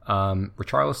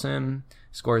 Richarlison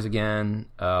scores again.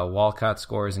 Walcott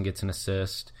scores and gets an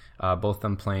assist. Both of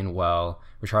them playing well.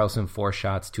 Richarlison 4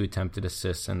 shots, 2 attempted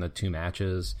assists in the 2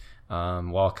 matches.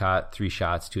 Walcott 3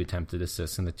 shots, 2 attempted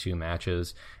assists in the 2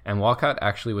 matches. And Walcott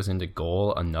actually was into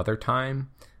goal another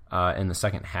time in the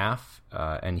second half,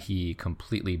 and he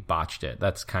completely botched it.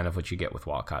 That's kind of what you get with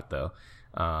Walcott, though.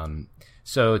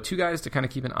 So 2 guys to kind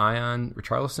of keep an eye on.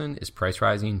 Richarlison is price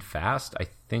rising fast. I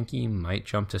think he might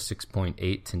jump to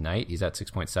 6.8 tonight. He's at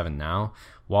 6.7 now.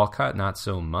 Walcott, not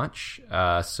so much.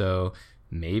 So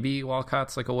maybe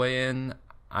Walcott's like a way in.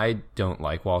 I don't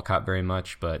like Walcott very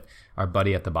much, but our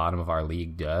buddy at the bottom of our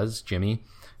league does, Jimmy.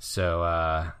 So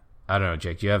I I don't know,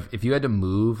 Jake. If you had to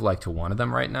move like to one of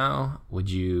them right now, would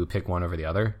you pick one over the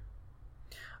other?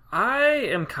 I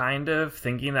am kind of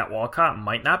thinking that Walcott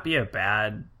might not be a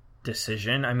bad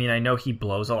decision. I mean, I know he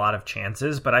blows a lot of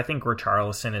chances, but I think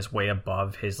Richarlison is way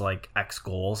above his like X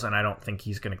goals, and I don't think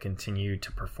he's going to continue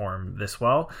to perform this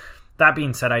well. That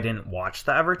being said, I didn't watch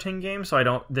the Everton game, so I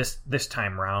don't this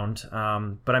time round.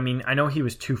 But I mean, I know he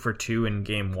was 2 for 2 in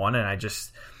game 1, and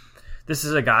this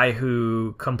is a guy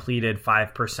who completed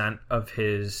 5% of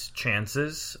his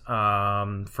chances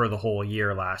for the whole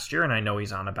year last year, and I know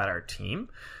he's on a better team.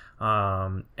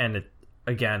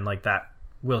 Again, like that,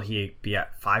 will he be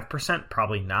at 5%?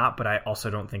 Probably not, but I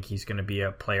also don't think he's going to be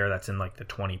a player that's in like the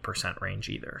 20% range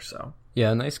either. So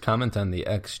yeah, nice comment on the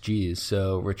XGs.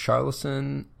 So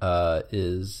Richarlison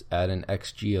is at an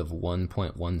XG of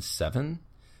 1.17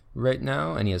 right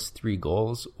now, and he has 3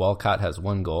 goals. Walcott has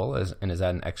 1 goal and is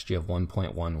at an XG of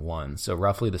 1.11, so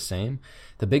roughly the same.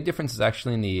 The big difference is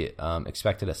actually in the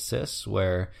expected assists,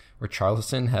 where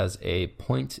Richarlison has a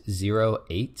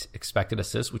 0.08 expected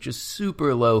assists, which is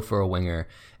super low for a winger,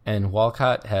 and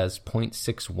Walcott has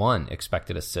 0.61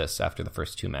 expected assists after the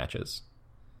first 2 matches.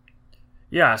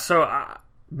 Yeah, so I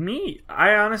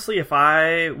honestly, if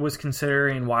I was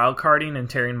considering wildcarding and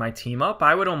tearing my team up,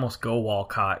 I would almost go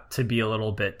Walcott to be a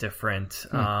little bit different.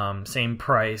 Same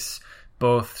price,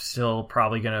 both still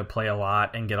probably going to play a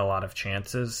lot and get a lot of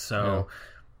chances. So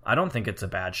I don't think it's a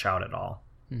bad shout at all.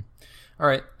 All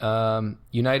right.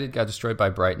 United got destroyed by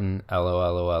Brighton.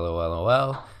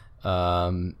 LOL.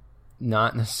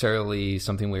 Not necessarily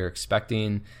something we were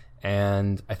expecting.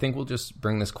 And I think we'll just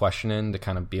bring this question in to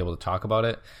kind of be able to talk about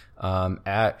it.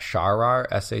 At Sharar,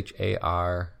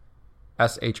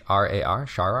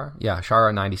 Sharar? Yeah,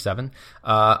 Sharar97.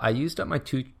 I used up my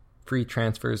 2 free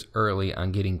transfers early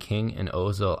on getting King and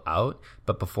Ozil out,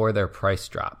 but before their price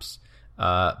drops.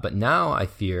 But now I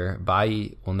fear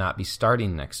Bailly will not be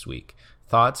starting next week.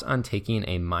 Thoughts on taking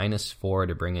a -4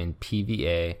 to bring in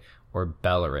PVA or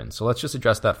Bellerin? So let's just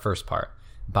address that first part.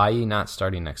 Bailly not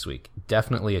starting next week.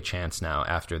 Definitely a chance now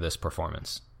after this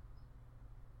performance.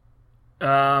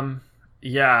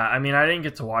 Yeah, I mean, I didn't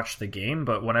get to watch the game,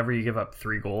 but whenever you give up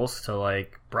 3 goals to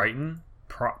like Brighton,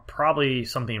 probably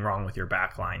something wrong with your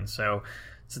back line. So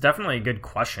it's definitely a good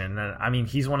question. And I mean,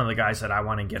 he's one of the guys that I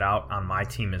want to get out on my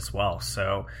team as well.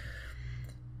 So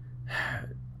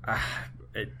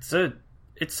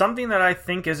it's something that I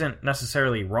think isn't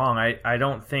necessarily wrong. I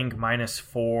don't think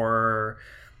 -4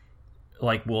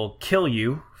 like will kill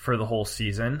you for the whole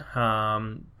season.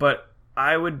 But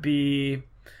I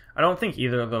don't think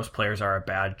either of those players are a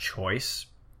bad choice.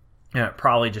 And it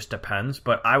probably just depends,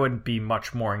 but I would be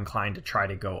much more inclined to try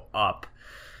to go up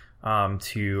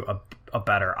to a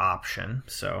better option.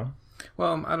 So,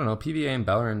 well, I don't know. PVA and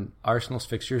Bellerin, Arsenal's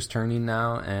fixtures turning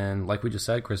now, and like we just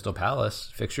said, Crystal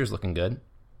Palace fixtures looking good.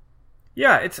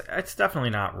 Yeah, it's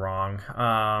definitely not wrong.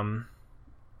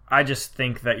 I just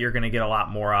think that you're going to get a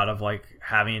lot more out of like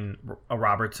having a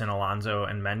Robertson, Alonso,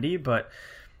 and Mendy. But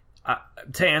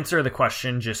to answer the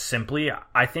question just simply,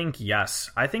 I think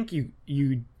yes. I think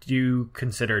you do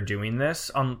consider doing this,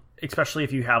 especially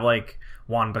if you have like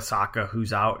Wan-Bissaka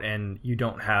who's out and you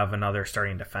don't have another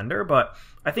starting defender. But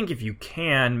I think if you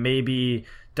can, maybe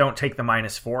don't take the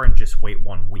 -4 and just wait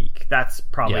 1 week. That's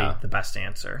probably the best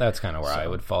answer. That's kind of where I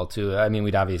would fall to. I mean,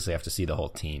 we'd obviously have to see the whole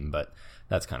team, but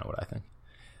that's kind of what I think.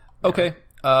 Okay,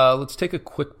 let's take a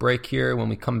quick break here. When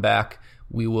we come back,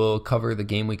 we will cover the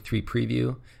Game Week 3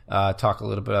 preview, talk a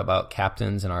little bit about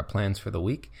captains and our plans for the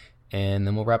week, and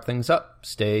then we'll wrap things up.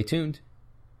 Stay tuned.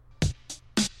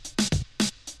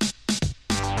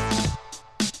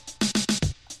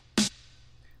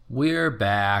 We're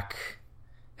back.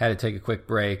 Had to take a quick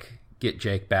break, get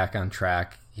Jake back on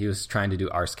track. He was trying to do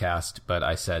Arscast, but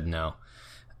I said no.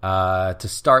 To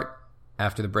start,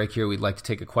 after the break here, we'd like to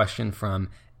take a question from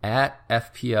at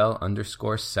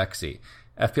FPL_sexy.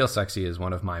 FPL Sexy is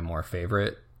one of my more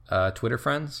favorite Twitter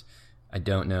friends. I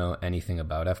don't know anything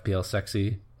about FPL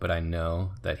Sexy, but I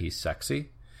know that he's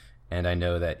sexy, and I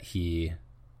know that he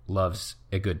loves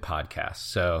a good podcast.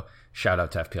 So shout out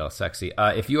to FPL Sexy.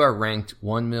 If you are ranked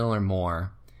 1 mil or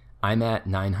more, I'm at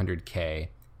 900K,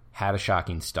 had a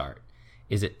shocking start.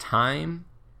 Is it time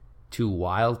to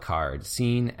wildcard,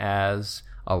 seeing as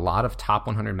a lot of top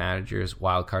 100 managers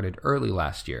wildcarded early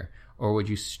last year? Or would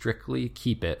you strictly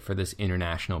keep it for this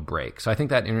international break? So I think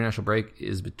that international break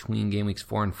is between game weeks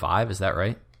 4 and 5. Is that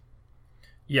right?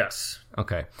 Yes.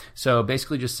 Okay. So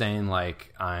basically just saying,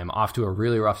 like, I'm off to a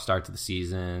really rough start to the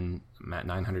season. I'm at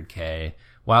 900K.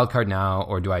 Wildcard now,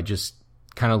 or do I just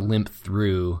kind of limp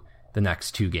through the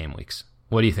next 2 game weeks?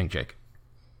 What do you think, Jake?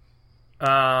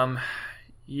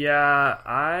 Yeah,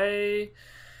 I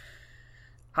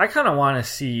kind of want to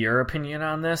see your opinion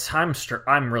on this.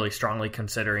 I'm really strongly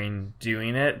considering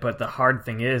doing it, but the hard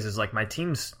thing is like my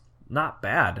team's not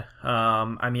bad.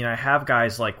 I mean, I have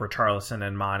guys like Richarlison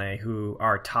and Mane who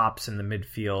are tops in the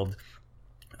midfield.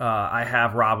 I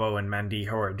have Robbo and Mendy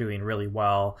who are doing really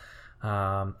well.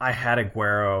 I had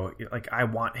Aguero. Like, I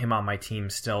want him on my team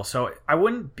still, so I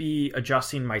wouldn't be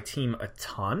adjusting my team a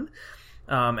ton.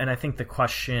 And I think the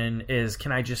question is,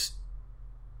 can I just,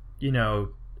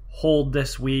 hold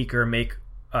this week or make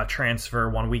a transfer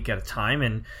 1 week at a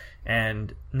time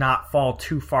and not fall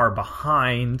too far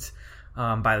behind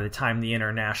by the time the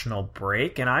international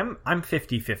break? And I'm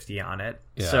 50-50 on it.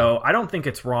 Yeah. So I don't think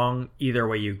it's wrong either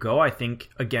way you go. I think,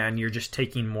 again, you're just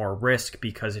taking more risk,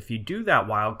 because if you do that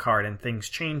wild card and things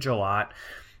change a lot,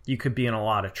 you could be in a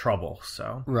lot of trouble.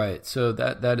 So right. So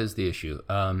that is the issue.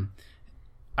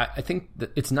 I think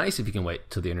that it's nice if you can wait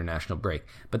till the international break,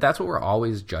 but that's what we're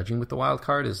always judging with the wild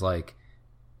card is like,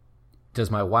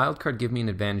 does my wild card give me an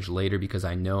advantage later because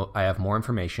I know I have more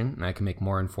information and I can make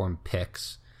more informed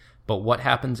picks? But what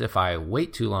happens if I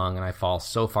wait too long and I fall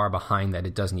so far behind that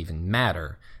it doesn't even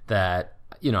matter that,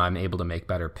 I'm able to make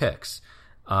better picks?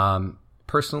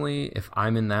 Personally, if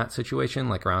I'm in that situation,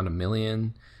 like around 1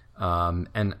 million,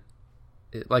 and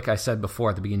like I said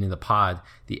before at the beginning of the pod,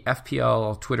 the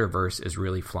FPL Twitterverse is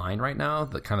really flying right now.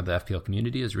 The FPL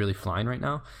community is really flying right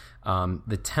now.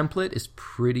 The template is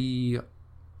pretty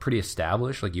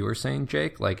established, like you were saying,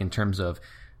 Jake, like in terms of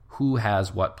who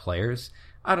has what players.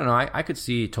 I don't know. I could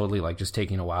see totally like just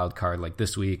taking a wild card like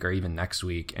this week or even next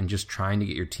week and just trying to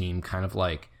get your team kind of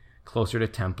like closer to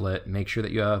template, make sure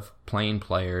that you have playing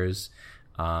players,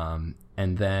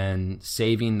 and then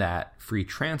saving that free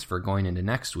transfer going into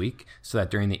next week so that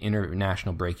during the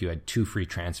international break you had 2 free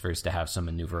transfers to have some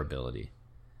maneuverability.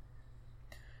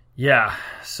 Yeah.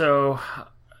 So,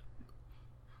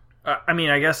 I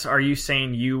mean, I guess, are you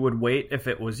saying you would wait if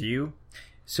it was you?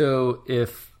 So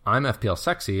if I'm FPL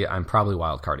Sexy, I'm probably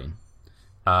wildcarding.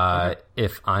 Okay.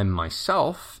 If I'm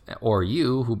myself or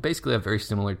you, who basically have very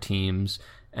similar teams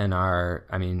and are,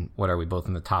 I mean, what are we, both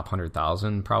in the top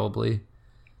 100,000 probably?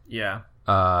 Yeah.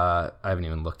 I haven't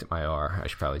even looked at my OR. I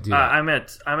should probably do that. I'm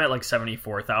at like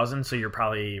 74,000, so you're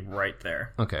probably right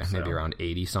there. Okay, so maybe around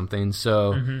 80 something.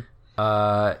 So,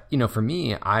 for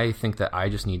me, I think that I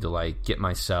just need to like get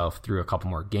myself through a couple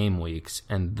more game weeks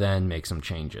and then make some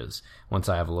changes once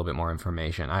I have a little bit more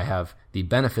information. I have the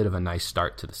benefit of a nice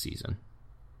start to the season.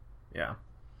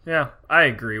 Yeah, I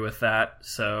agree with that.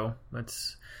 So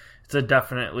it's a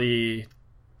definitely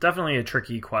a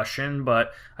tricky question,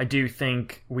 but I do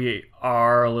think we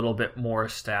are a little bit more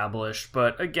established.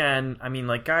 But again, I mean,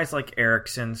 like guys like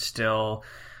Eriksson still,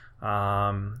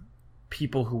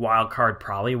 people who wildcard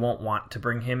probably won't want to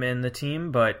bring him in the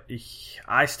team, but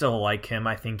I still like him.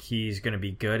 I think he's going to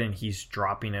be good, and he's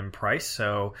dropping in price.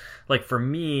 So, like for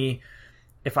me,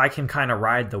 if I can kind of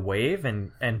ride the wave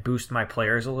and boost my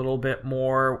players a little bit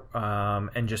more,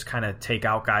 and just kind of take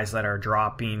out guys that are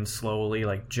dropping slowly,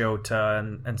 like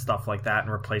Jota and stuff like that,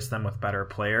 and replace them with better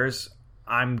players,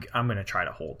 I'm going to try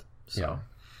to hold. So,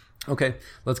 yeah. Okay,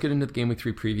 let's get into the Game Week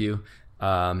 3 preview.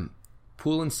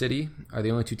 Pool and City are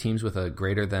the only 2 teams with a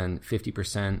greater than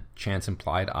 50% chance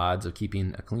implied odds of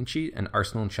keeping a clean sheet, and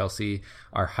Arsenal and Chelsea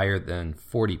are higher than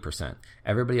 40%.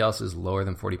 Everybody else is lower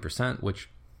than 40%, which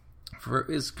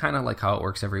is kind of like how it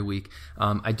works every week.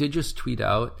 I did just tweet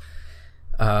out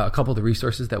a couple of the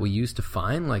resources that we use to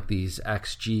find like these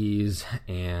XGs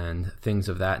and things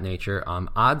of that nature.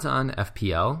 Odds on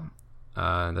FPL,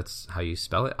 that's how you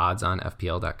spell it,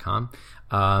 oddsonfpl.com,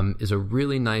 is a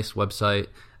really nice website.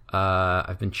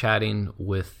 I've been chatting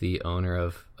with the owner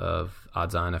of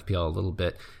Odds on FPL a little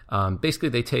bit. Basically,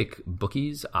 they take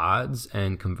bookies' odds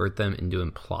and convert them into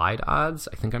implied odds.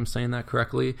 I think I'm saying that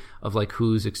correctly, of like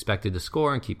who's expected to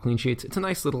score and keep clean sheets. It's a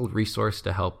nice little resource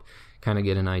to help kind of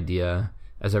get an idea.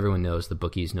 As everyone knows, the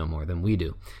bookies know more than we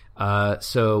do.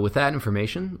 So with that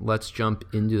information, let's jump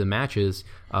into the matches.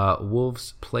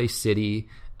 Wolves play City.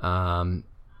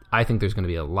 I think there's going to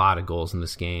be a lot of goals in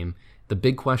this game. The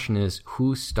big question is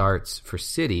who starts for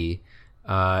City,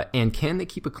 and can they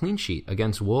keep a clean sheet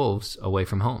against Wolves away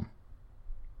from home?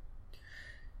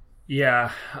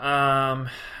 Yeah, I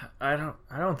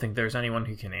don't think there's anyone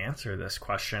who can answer this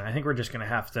question. I think we're just going to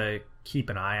have to keep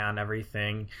an eye on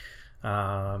everything.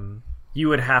 You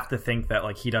would have to think that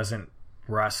like he doesn't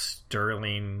rest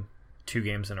Sterling 2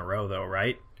 games in a row, though,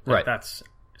 right? Like, right. That's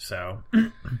so.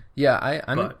 Yeah,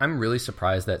 I'm really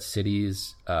surprised that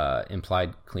City's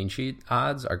implied clean sheet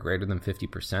odds are greater than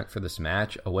 50% for this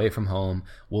match away from home.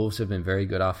 Wolves have been very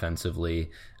good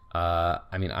offensively.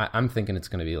 I'm thinking it's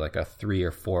going to be like a 3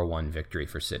 or 4-1 victory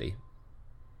for City.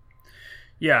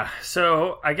 Yeah,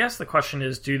 so I guess the question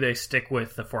is, do they stick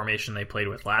with the formation they played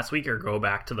with last week or go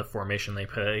back to the formation they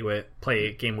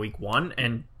play game week 1?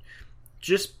 And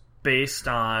just based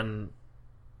on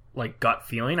like gut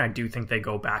feeling, I do think they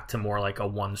go back to more like a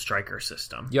one striker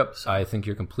system. Yep, so I think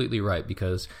you're completely right,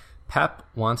 because Pep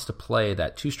wants to play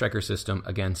that 2-striker system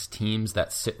against teams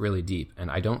that sit really deep,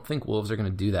 and I don't think Wolves are going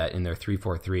to do that in their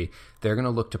 3-4-3. They're going to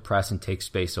look to press and take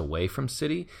space away from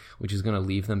City, which is going to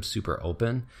leave them super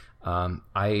open.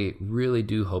 I really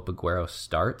do hope Aguero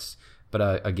starts,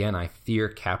 but again, I fear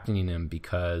captaining him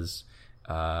because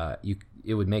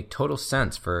it would make total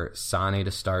sense for Sane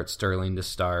to start, Sterling to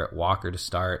start, Walker to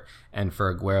start, and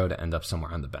for Aguero to end up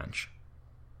somewhere on the bench.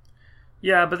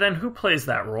 Yeah, but then who plays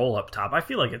that role up top? I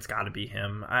feel like it's got to be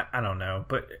him. I don't know,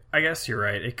 but I guess you're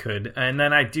right. It could. And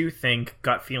then I do think,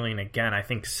 gut feeling again, I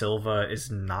think Silva is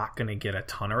not going to get a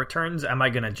ton of returns. Am I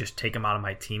going to just take him out of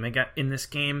my team again in this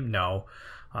game? No.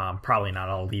 Probably not.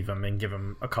 I'll leave him and give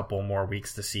him a couple more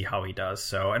weeks to see how he does.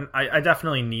 So, and I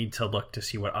definitely need to look to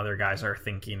see what other guys are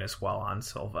thinking as well on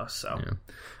Silva. So, yeah.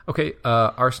 Okay,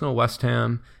 Arsenal, West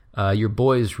Ham. Your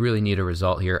boys really need a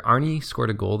result here. Arnie scored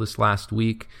a goal this last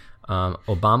week.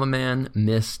 Obama Man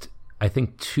missed, I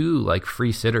think, 2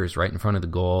 free sitters right in front of the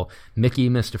goal. Mickey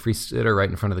missed a free sitter right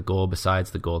in front of the goal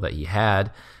besides the goal that he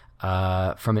had.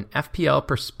 From an FPL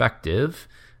perspective,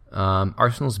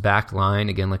 Arsenal's back line,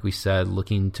 again, like we said,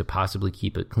 looking to possibly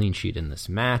keep a clean sheet in this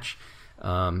match.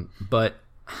 But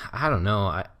I don't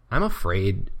know. I'm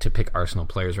afraid to pick Arsenal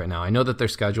players right now. I know that their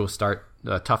schedule will start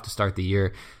tough to start the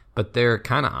year, but they're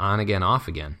kind of on again, off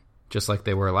again, just like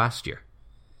they were last year.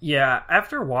 Yeah,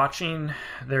 after watching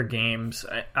their games,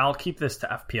 I'll keep this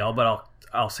to FPL, but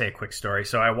I'll say a quick story.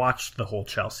 So I watched the whole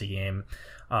Chelsea game.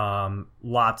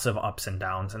 Lots of ups and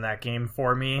downs in that game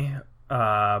for me.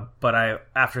 But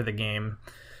after the game,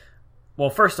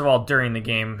 well, first of all, during the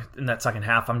game in that second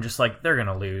half, I'm just like, they're going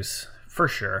to lose for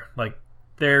sure. Like,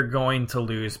 they're going to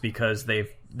lose because they've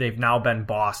now been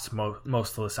bossed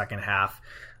most of the second half.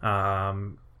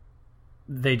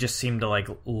 They just seem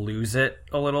to lose it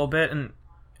a little bit.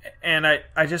 And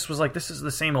I just was like, this is the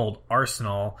same old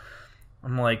Arsenal.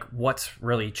 I'm like, what's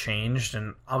really changed?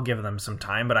 And I'll give them some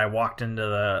time. But I walked into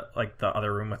the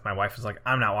other room with my wife. Was like,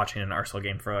 I'm not watching an Arsenal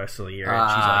game for the rest of the year. And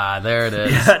she's like, there it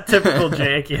is. Yeah, typical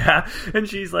Jake. Yeah. And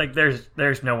she's like,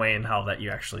 there's no way in hell that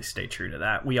you actually stay true to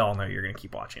that. We all know you're going to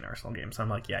keep watching Arsenal games. I'm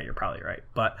like, yeah, you're probably right.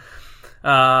 But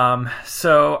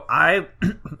so I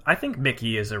think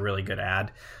Mickey is a really good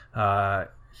ad.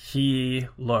 He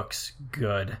looks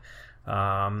good.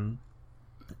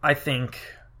 I think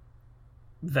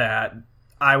that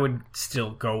I would still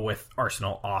go with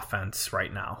Arsenal offense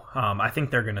right now. I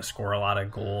think they're going to score a lot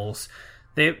of goals.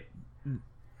 They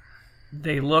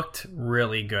looked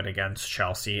really good against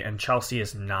Chelsea, and Chelsea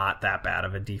is not that bad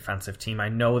of a defensive team. I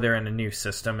know they're in a new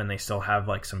system and they still have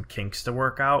some kinks to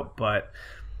work out, but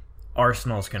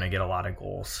Arsenal's going to get a lot of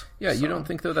goals. Yeah, so. You don't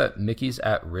think, though, that Mickey's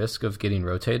at risk of getting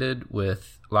rotated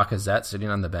with Lacazette sitting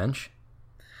on the bench?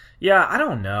 Yeah, I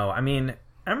don't know. I mean,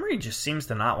 Emery just seems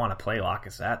to not want to play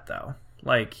Lacazette, though.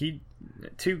 He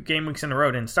 2 game weeks in a row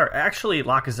didn't start. Actually,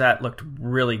 Lacazette looked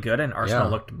really good, and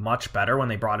Arsenal looked much better when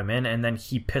they brought him in, and then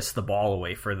he pissed the ball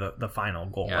away for the final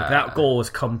goal. Yeah. That goal was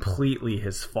completely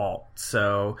his fault.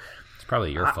 So it's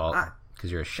probably your fault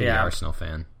because you're a shitty Arsenal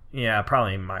fan. Yeah,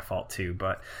 probably my fault too.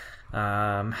 But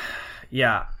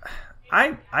yeah,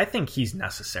 I think he's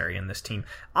necessary in this team.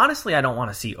 Honestly, I don't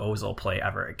want to see Ozil play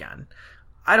ever again.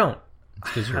 I don't. It's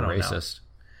because you're racist.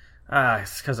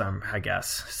 It's because I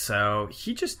guess. So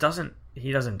he just doesn't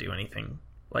do anything.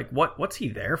 What's he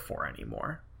there for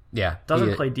anymore? Yeah.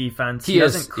 Doesn't play defense. He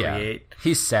doesn't create. Yeah.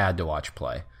 He's sad to watch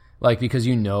play. Because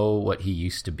you know what he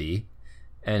used to be.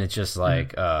 And it's just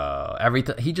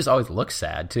everything. He just always looks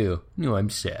sad too. No,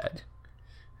 I'm sad.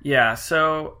 Yeah,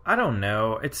 so I don't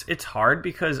know. It's hard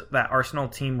because that Arsenal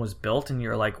team was built, and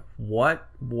you're like, what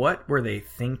were they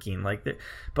thinking?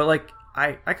 But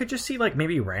I could just see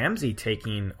maybe Ramsey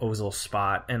taking Ozil's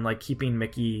spot and keeping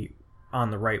Mickey on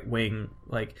the right wing.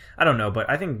 I don't know, but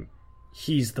I think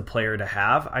he's the player to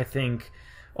have. I think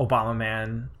Obama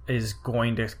Man is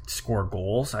going to score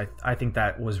goals. I think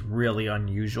that was really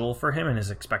unusual for him, and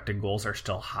his expected goals are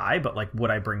still high. But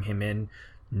would I bring him in?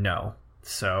 No.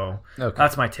 So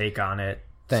That's my take on it.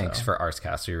 Thanks for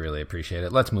Arscast. We really appreciate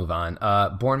it. Let's move on.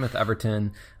 Bournemouth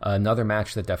Everton, another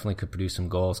match that definitely could produce some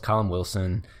goals. Callum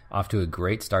Wilson off to a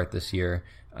great start this year.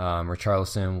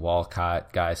 Richarlison,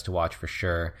 Walcott, guys to watch for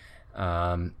sure.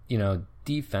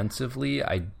 Defensively,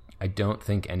 I I don't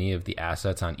think any of the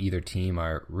assets on either team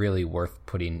are really worth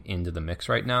putting into the mix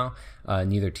right now.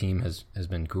 Neither team has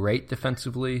been great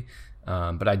defensively,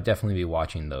 but I'd definitely be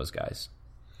watching those guys.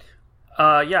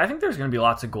 I think there's going to be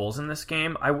lots of goals in this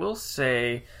game. I will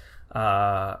say,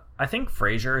 I think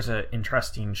Frazier is an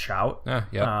interesting shout.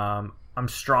 Yeah. I'm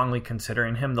strongly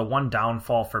considering him. The one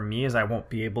downfall for me is I won't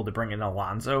be able to bring in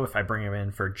Alonso if I bring him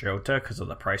in for Jota because of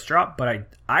the price drop, but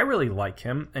I really like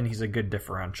him, and he's a good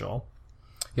differential.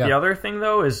 Yeah. The other thing,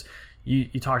 though, is you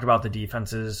talked about the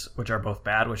defenses, which are both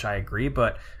bad, which I agree,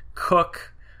 but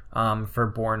Cook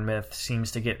for Bournemouth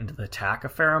seems to get into the attack a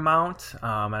fair amount,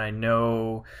 and I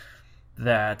know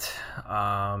that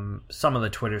some of the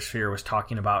Twitter sphere was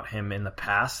talking about him in the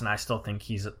past, and I still think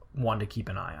he's one to keep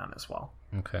an eye on as well.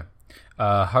 Okay.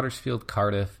 Huddersfield,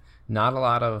 Cardiff, not a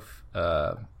lot of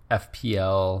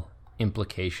FPL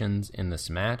implications in this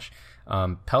match.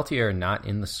 Peltier not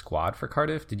in the squad for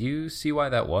Cardiff. Did you see why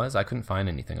that was? I couldn't find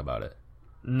anything about it.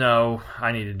 No,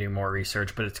 I need to do more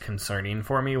research, but it's concerning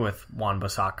for me with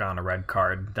Wan-Bissaka on a red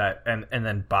card and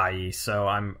then Bailly, so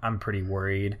I'm pretty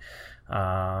worried.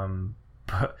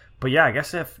 But yeah, I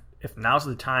guess if now's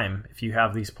the time, if you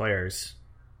have these players.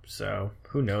 So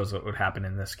who knows what would happen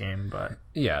in this game, but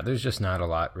yeah, there's just not a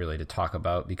lot really to talk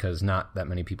about because not that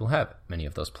many people have many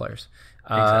of those players.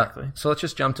 Exactly. So let's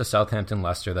just jump to Southampton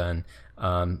Leicester then.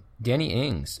 Danny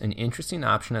Ings, an interesting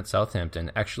option at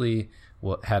Southampton, actually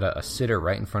had a sitter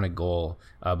right in front of goal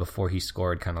before he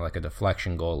scored kind of like a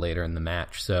deflection goal later in the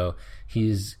match. So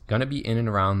he's going to be in and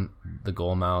around the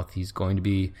goal mouth. He's going to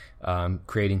be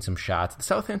creating some shots. The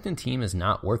Southampton team is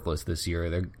not worthless this year.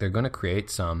 They're going to create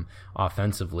some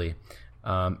offensively.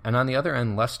 And on the other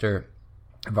end, Leicester,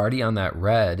 Vardy on that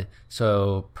red,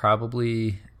 so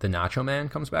probably the Nacho Man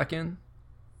comes back in?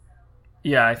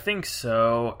 Yeah, I think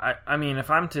so. I mean, if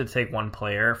I'm to take one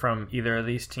player from either of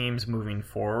these teams moving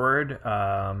forward,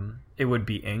 it would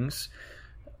be Ings,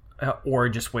 or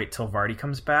just wait till Vardy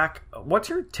comes back. What's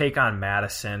your take on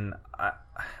Maddison?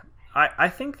 I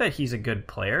think that he's a good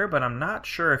player, but I'm not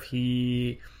sure if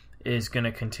he is going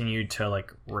to continue to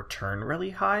return really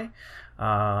high. But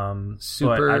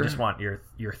I just want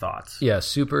your thoughts. Yeah,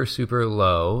 super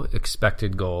low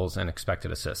expected goals and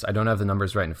expected assists. I don't have the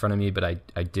numbers right in front of me, but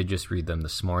I did just read them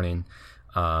this morning.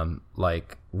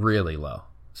 Really low,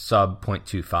 sub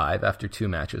 0.25 after 2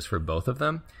 matches for both of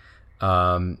them.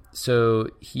 So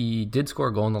he did score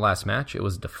a goal in the last match. It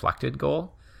was a deflected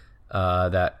goal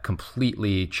that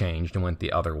completely changed and went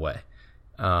the other way.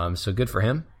 So good for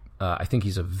him. I think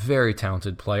he's a very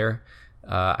talented player.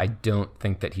 I don't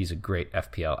think that he's a great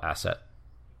FPL asset.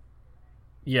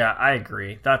 Yeah, I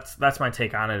agree. That's my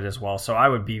take on it as well. So I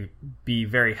would be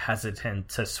very hesitant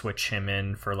to switch him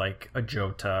in for a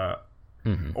Jota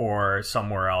or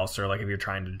somewhere else, or if you're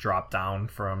trying to drop down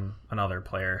from another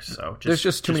player. So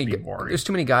there's too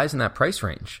many guys in that price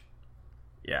range.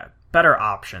 Yeah, better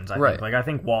options. I think. I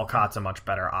think Walcott's a much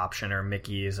better option, or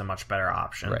Mickey is a much better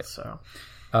option. Right. So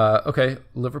okay,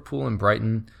 Liverpool and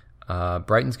Brighton.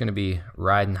 Brighton's going to be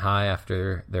riding high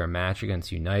after their match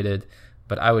against United,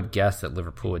 but I would guess that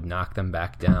Liverpool would knock them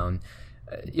back down.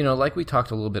 Like we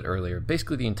talked a little bit earlier,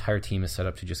 basically the entire team is set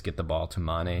up to just get the ball to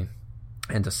Mane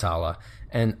and to Salah,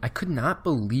 and I could not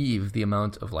believe the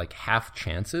amount of half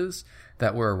chances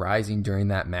that were arising during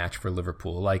that match for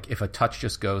Liverpool. If a touch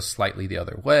just goes slightly the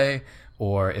other way,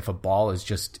 or if a ball is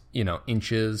just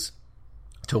inches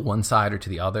to one side or to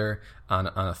the other on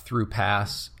a through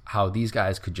pass, how these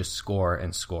guys could just score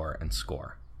and score and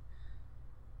score.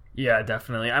 Yeah,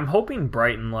 definitely. I'm hoping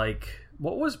Brighton,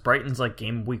 what was Brighton's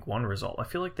game week 1 result? I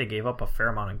feel like they gave up a fair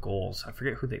amount of goals. I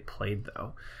forget who they played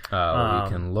though. We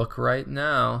can look right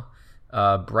now.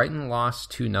 Brighton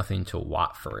lost 2-0 to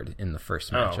Watford in the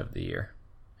first match of the year.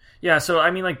 Yeah, so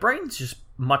I mean Brighton's just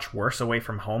much worse away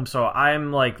from home, so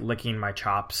I'm licking my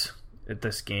chops at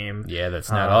this game. Yeah,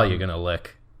 that's not all you're going to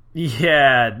lick.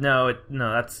 Yeah, no,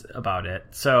 that's about it.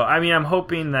 So, I mean, I'm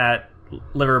hoping that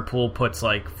Liverpool puts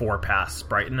 4 past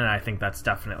Brighton, and I think that's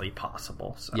definitely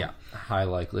possible. So. Yeah, high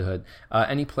likelihood.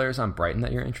 Any players on Brighton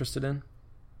that you're interested in?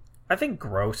 I think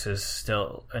Gross is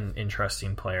still an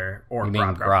interesting player. Or you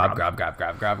mean Grob?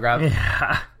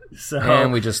 Yeah. So,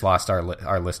 and we just lost our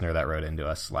listener that wrote into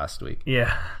us last week.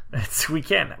 Yeah, we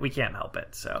can't help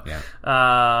it. So, yeah.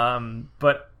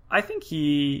 But I think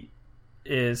he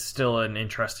is still an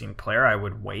interesting player. I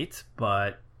would wait,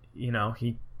 but he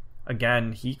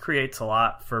creates a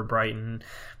lot for Brighton.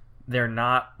 They're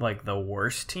not the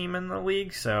worst team in the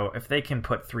league, so if they can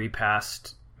put 3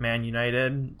 past Man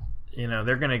United,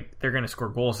 they're gonna score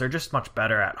goals. They're just much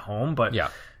better at home. But yeah,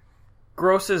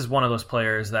 Gross is one of those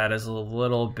players that is a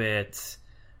little bit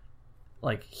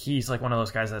like he's like one of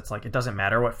those guys that's like it doesn't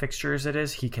matter what fixtures it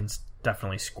is, he can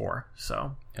definitely score.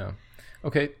 So yeah.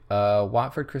 Okay,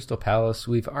 Watford Crystal Palace.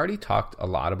 We've already talked a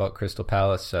lot about Crystal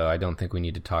Palace, so I don't think we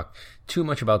need to talk too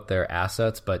much about their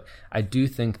assets. But I do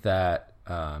think that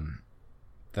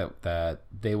that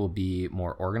they will be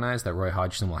more organized. That Roy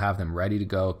Hodgson will have them ready to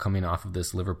go coming off of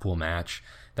this Liverpool match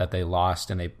that they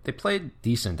lost, and they played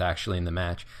decent actually in the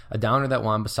match. A downer that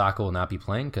Wan-Bissaka will not be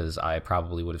playing because I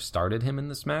probably would have started him in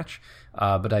this match,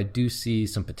 but I do see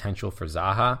some potential for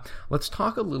Zaha. Let's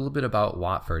talk a little bit about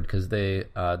Watford because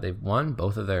they've won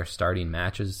both of their starting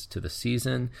matches to the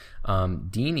season.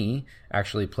 Deeney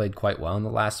actually played quite well in the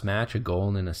last match, a goal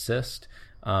and an assist.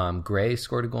 Gray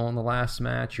scored a goal in the last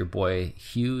match. Your boy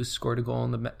Hughes scored a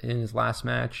goal in his last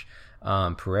match.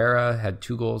 Pereira had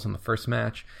 2 goals in the first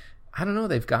match. I don't know.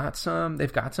 They've got some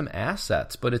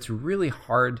assets, but it's really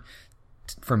hard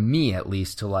for me, at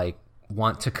least, to like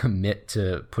want to commit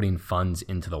to putting funds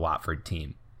into the Watford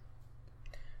team.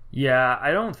 Yeah,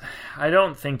 I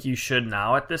don't think you should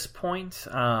now at this point.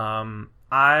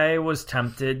 I was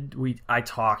tempted. I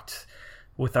talked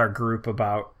with our group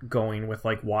about going with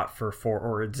like Watford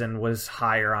forwards and was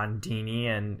higher on Deeney,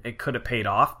 and it could have paid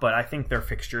off, but I think their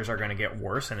fixtures are going to get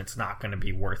worse and it's not going to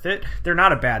be worth it. They're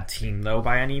not a bad team though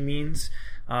by any means,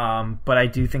 but I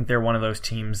do think they're one of those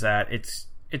teams that it's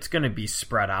going to be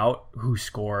spread out who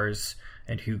scores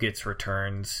and who gets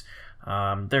returns.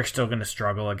 They're still going to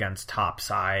struggle against top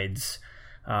sides.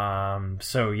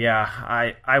 So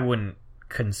yeah, I wouldn't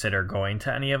consider going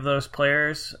to any of those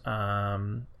players.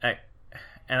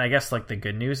 And I guess like the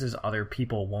good news is other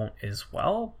people won't as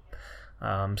well.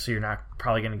 So you're not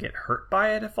probably going to get hurt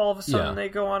by it if all of a sudden they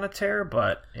go on a tear.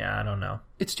 But yeah, I don't know.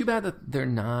 It's too bad that they're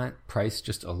not priced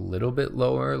just a little bit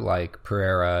lower. Like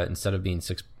Pereira, instead of being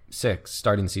 6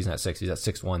 starting the season at 6, he's at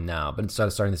 6-1 now. But instead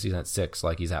of starting the season at 6,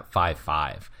 like he's at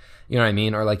 5-5. You know what I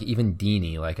mean? Or like even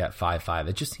Deeney, like at 5-5.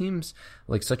 It just seems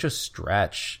like such a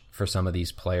stretch for some of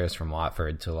these players from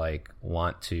Watford to like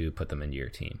want to put them into your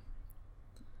team.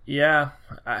 Yeah,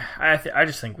 I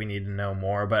just think we need to know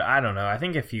more, but I don't know. I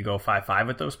think if you go 5-5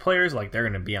 with those players, like they're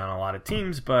going to be on a lot of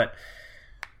teams, but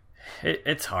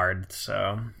it's hard.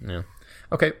 So yeah,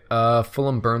 okay.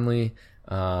 Fulham Burnley.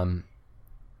 I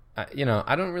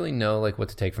don't really know like what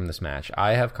to take from this match.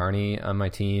 I have Carney on my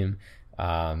team.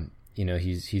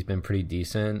 He's been pretty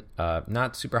decent.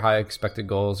 Not super high expected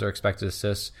goals or expected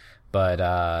assists, but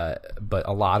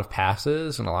a lot of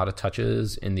passes and a lot of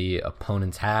touches in the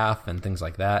opponent's half and things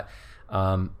like that.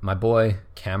 My boy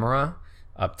Camara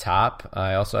up top,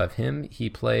 I also have him. He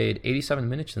played 87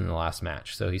 minutes in the last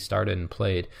match, so he started and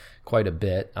played quite a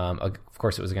bit. Of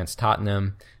course, it was against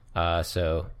Tottenham,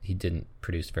 so he didn't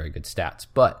produce very good stats.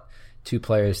 But 2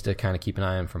 players to kind of keep an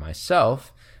eye on for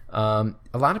myself. A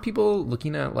lot of people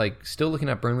still looking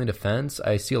at Burnley defense.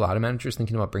 I see a lot of managers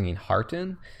thinking about bringing Hart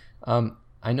in.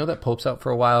 I know that Pope's out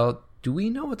for a while. Do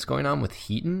we know what's going on with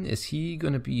Heaton? Is he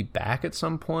going to be back at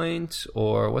some point,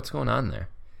 or what's going on there?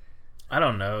 I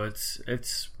don't know.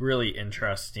 It's really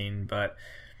interesting, but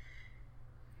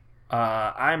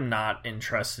I'm not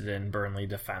interested in Burnley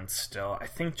defense still. I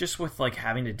think just with like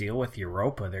having to deal with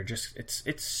Europa, they're just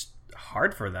it's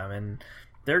hard for them, and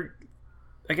they're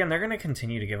going to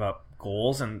continue to give up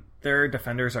goals, and their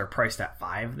defenders are priced at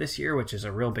 5 this year, which is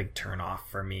a real big turnoff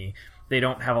for me. They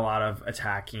don't have a lot of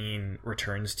attacking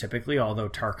returns typically, although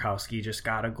Tarkowski just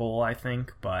got a goal, I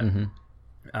think. But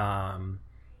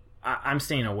I'm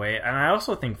staying away. And I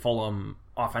also think Fulham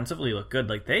offensively look good.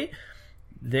 Like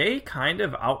they kind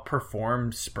of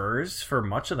outperformed Spurs for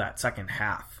much of that second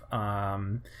half.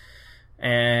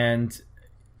 And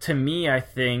to me, I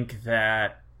think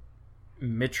that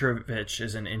Mitrovic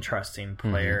is an interesting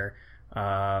player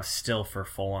still for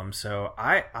Fulham. So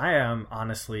I am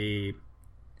honestly...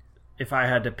 If I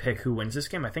had to pick who wins this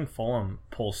game, I think Fulham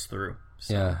pulls through.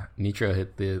 So. Yeah, Mitra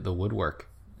hit the woodwork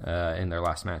in their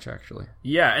last match, actually.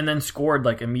 Yeah, and then scored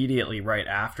like immediately right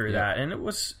after that, and it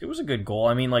was a good goal.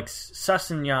 I mean, like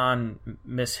Sessegnon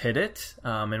mishit it,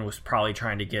 and was probably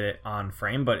trying to get it on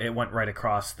frame, but it went right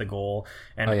across the goal.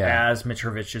 And as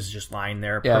Mitrovic is just lying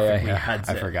there, perfectly heads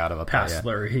it. I forgot about past that.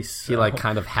 Lloris. So. He like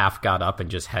kind of half got up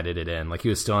and just headed it in, like he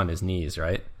was still on his knees,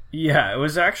 right? Yeah, it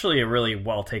was actually a really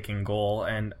well-taken goal,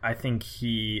 and I think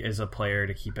he is a player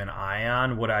to keep an eye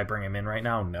on. Would I bring him in right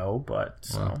now? No, but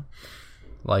so... Well,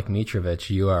 like Mitrovic,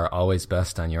 you are always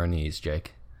best on your knees,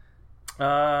 Jake.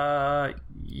 Yeah,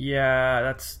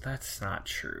 that's not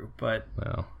true, but...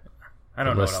 Well, I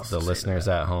don't know what else the to listeners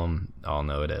say to at home all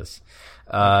know it is.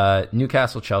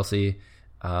 Newcastle-Chelsea,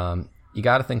 you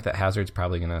got to think that Hazard's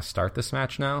probably going to start this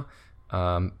match now.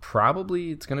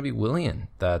 Probably it's going to be Willian.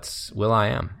 That's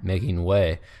Will.i.am making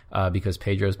way because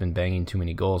Pedro's been banging too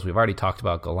many goals. We've already talked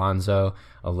about Galonzo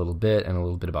a little bit and a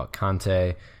little bit about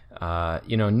Conte.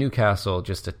 Newcastle,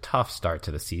 just a tough start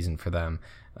to the season for them.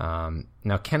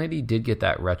 Now, Kennedy did get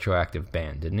that retroactive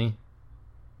ban, didn't he?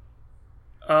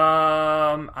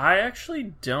 I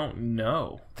actually don't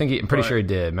know. I'm pretty sure he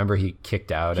did. Remember, he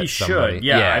kicked out at somebody. He should,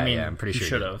 yeah. I'm pretty sure he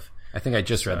should have. I think I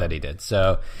just read that he did.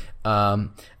 So, I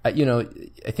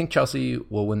think Chelsea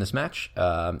will win this match.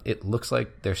 It looks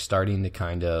like they're starting to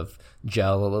kind of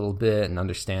gel a little bit and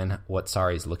understand what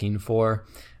Sarri's looking for.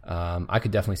 I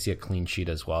could definitely see a clean sheet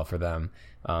as well for them.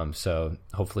 So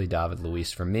hopefully David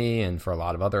Luiz for me and for a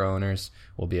lot of other owners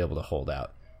will be able to hold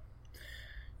out.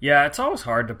 Yeah, it's always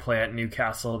hard to play at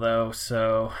Newcastle though.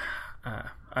 So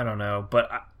I don't know, but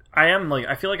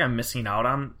I feel like I'm missing out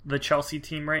on the Chelsea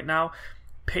team right now.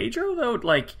 Pedro though,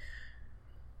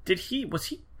 was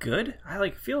he good? I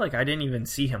feel like I didn't even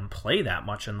see him play that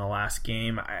much in the last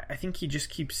game. I think he just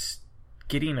keeps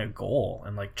getting a goal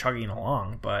and chugging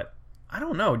along, but I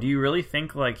don't know. Do you really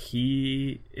think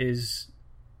he is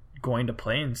going to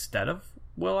play instead of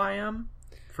Will.i.am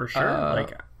for sure? I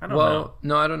don't know.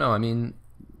 No, I don't know. I mean,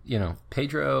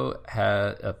 Pedro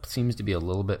seems to be a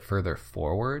little bit further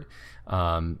forward,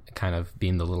 kind of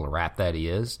being the little rat that he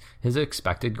is. His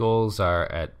expected goals are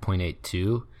at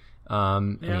 0.82,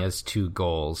 and he has 2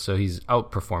 goals, so he's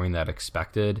outperforming that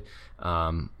expected.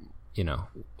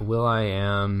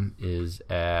 Will.i.am is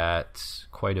at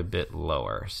quite a bit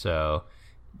lower, so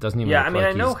it doesn't even look like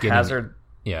I know Hazard.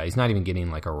 Yeah, he's not even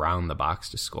getting around the box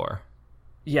to score.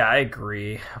 Yeah, I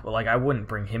agree. Well, I wouldn't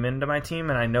bring him into my team,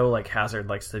 and I know Hazard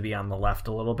likes to be on the left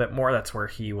a little bit more. That's where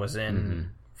he was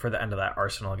in for the end of that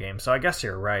Arsenal game. So I guess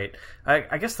you're right.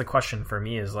 I guess the question for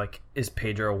me is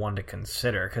Pedro one to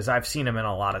consider? Because I've seen him in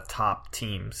a lot of top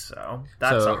teams, so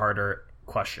that's a harder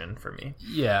question for me.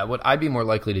 Yeah, what I'd be more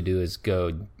likely to do is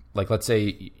go, let's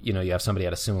say, you have somebody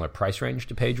at a similar price range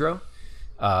to Pedro.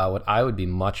 What I would be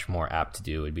much more apt to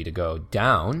do would be to go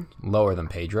down, lower than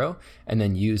Pedro, and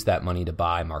then use that money to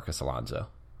buy Marcos Alonso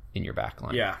in your back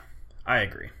line. Yeah, I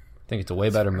agree. I think it's a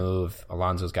way better move.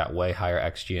 Alonso's got way higher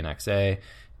XG and XA,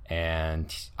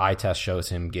 and eye test shows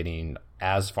him getting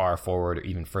as far forward or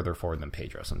even further forward than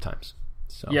Pedro sometimes.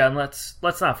 So. Yeah, and let's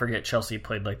not forget Chelsea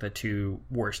played the 2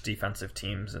 worst defensive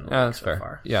teams in the league so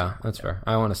far. Yeah, that's fair.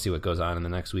 I want to see what goes on in the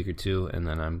next week or two, and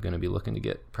then I'm going to be looking to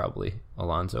get probably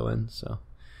Alonso in. So,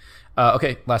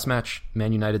 okay, last match,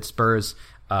 Man United Spurs.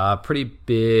 Pretty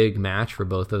big match for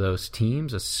both of those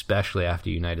teams, especially after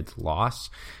United's loss.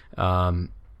 The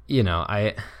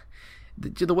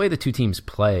way the two teams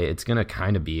play, it's going to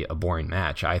kind of be a boring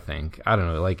match, I think. I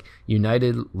don't know.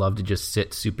 United love to just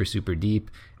sit super, super deep,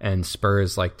 and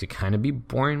Spurs like to kind of be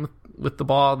boring with the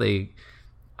ball. They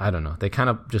kind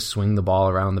of just swing the ball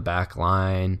around the back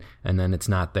line, and then it's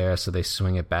not there, so they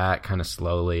swing it back kind of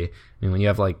slowly. I mean, when you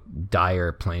have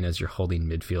Dyer playing as your holding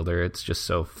midfielder, it's just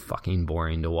so fucking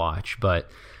boring to watch. But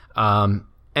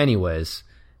anyways,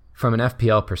 from an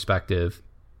FPL perspective,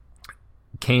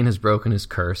 Kane has broken his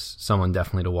curse, someone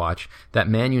definitely to watch. That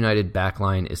Man United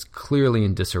backline is clearly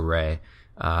in disarray.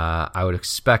 I would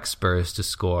expect Spurs to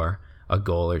score a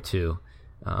goal or two.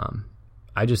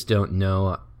 I just don't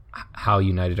know how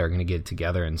United are going to get it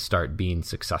together and start being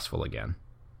successful again.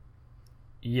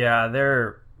 Yeah,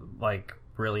 they're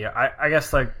really, I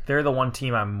guess they're the one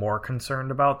team I'm more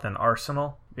concerned about than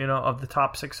Arsenal, of the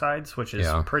top 6 sides, which is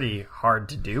pretty hard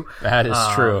to do. That is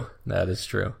true. That is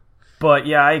true. But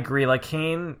yeah, I agree.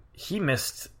 Kane, he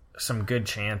missed some good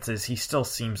chances. He still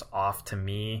seems off to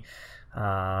me.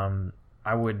 I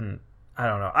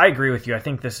don't know. I agree with you. I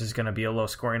think this is going to be a low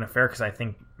scoring affair because I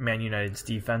think Man United's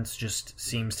defense just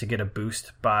seems to get a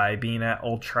boost by being at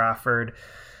Old Trafford.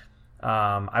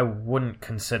 I wouldn't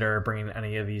consider bringing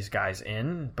any of these guys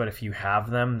in, but if you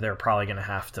have them, they're probably going to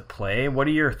have to play. What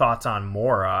are your thoughts on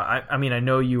Mora? I mean, I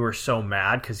know you were so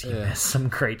mad because he missed some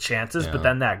great chances, but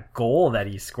then that goal that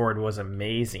he scored was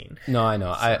amazing. No, I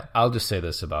know. So. I'll just say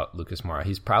this about Lucas Moura.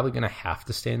 He's probably going to have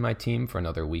to stay in my team for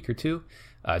another week or two,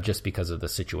 just because of the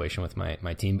situation with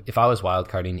my team. If I was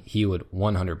wildcarding, he would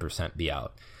 100% be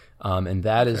out. And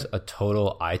that is a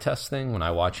total eye test thing when I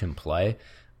watch him play.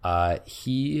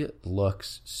 He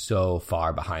looks so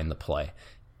far behind the play.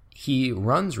 He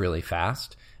runs really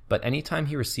fast, but anytime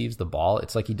he receives the ball,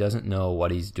 it's like he doesn't know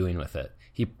what he's doing with it.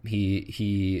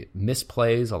 He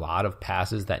misplays a lot of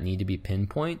passes that need to be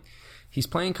pinpoint. He's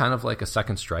playing kind of like a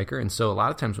second striker, and so a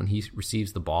lot of times when he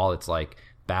receives the ball, it's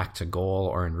back to goal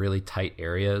or in really tight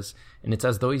areas, and it's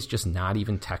as though he's just not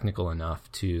even technical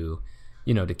enough to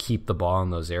keep the ball in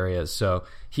those areas. So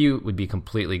he would be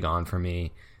completely gone for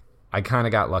me. I kind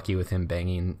of got lucky with him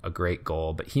banging a great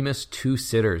goal, but he missed 2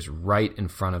 sitters right in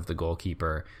front of the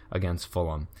goalkeeper against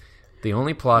Fulham. The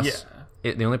only plus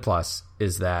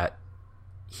is that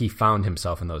he found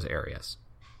himself in those areas.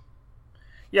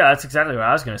 Yeah, that's exactly what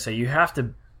I was going to say. You have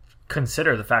to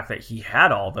consider the fact that he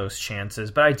had all those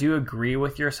chances, but I do agree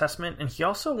with your assessment. And he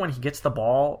also, when he gets the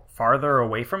ball farther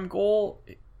away from goal,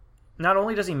 not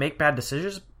only does he make bad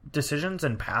decisions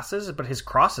and passes, but his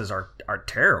crosses are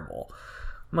terrible.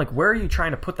 I'm like, where are you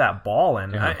trying to put that ball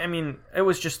in? Yeah. I mean, it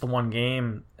was just the one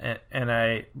game,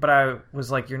 but I was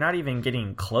like, you're not even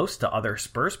getting close to other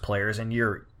Spurs players, and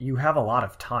you have a lot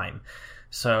of time.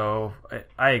 So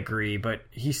I agree, but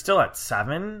he's still at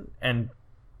 7, and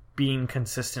being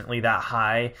consistently that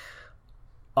high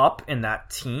up in that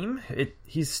team,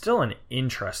 he's still an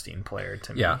interesting player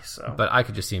to me. Yeah, so. But I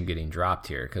could just see him getting dropped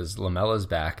here because Lamella's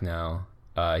back now.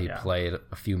 He played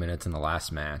a few minutes in the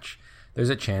last match. There's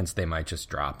a chance they might just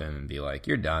drop him and be like,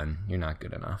 "You're done. You're not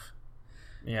good enough."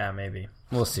 Yeah, maybe.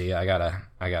 We'll see. I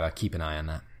gotta keep an eye on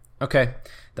that. Okay,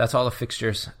 that's all the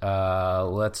fixtures.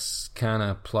 Let's kind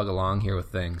of plug along here with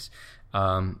things.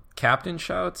 Captain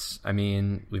shouts. I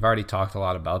mean, we've already talked a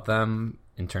lot about them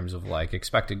in terms of like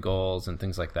expected goals and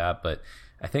things like that. But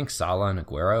I think Salah and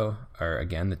Aguero are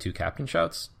again the 2 captain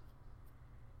shouts.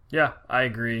 Yeah, I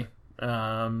agree.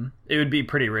 It would be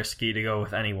pretty risky to go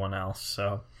with anyone else.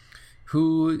 So.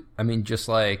 Just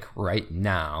like right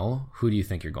now, who do you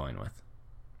think you're going with?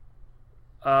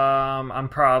 I'm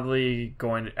probably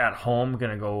going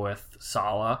to go with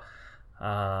Salah.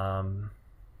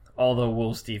 Although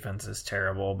Wolves' defense is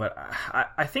terrible, but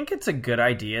I think it's a good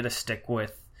idea to stick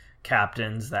with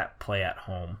captains that play at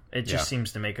home. It just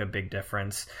seems to make a big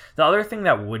difference. The other thing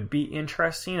that would be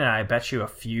interesting, and I bet you a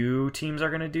few teams are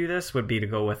going to do this, would be to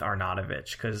go with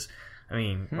Arnautovic, because I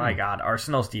mean, my God,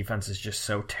 Arsenal's defense is just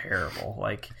so terrible.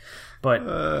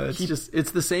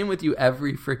 It's the same with you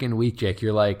every freaking week, Jake.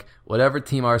 You're like, whatever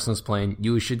team Arsenal's playing,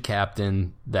 you should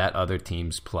captain that other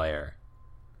team's player.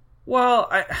 Well,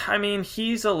 I mean,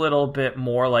 he's a little bit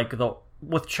more like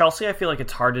with Chelsea. I feel like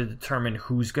it's hard to determine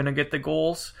who's going to get the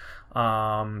goals.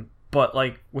 But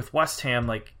like with West Ham,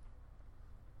 like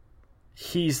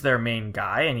he's their main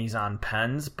guy and he's on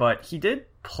pens, but he did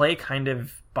play kind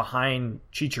of behind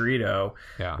Chicharito,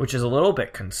 which is a little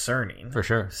bit concerning. For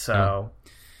sure. So,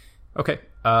 okay.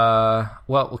 Well,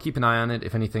 we'll keep an eye on it.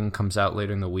 If anything comes out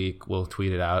later in the week, we'll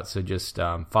tweet it out. So just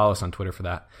follow us on Twitter for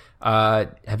that.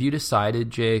 Have you decided,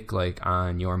 Jake, like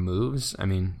on your moves? I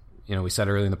mean, we said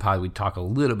earlier in the pod we'd talk a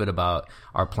little bit about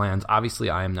our plans. Obviously,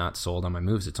 I am not sold on my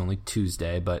moves. It's only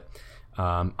Tuesday, but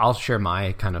I'll share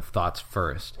my kind of thoughts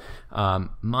first.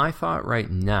 My thought right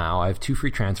now, I have 2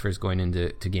 free transfers going into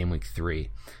game week 3.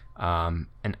 And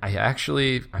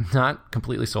I'm not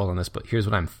completely sold on this, but here's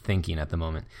what I'm thinking at the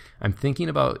moment. I'm thinking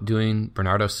about doing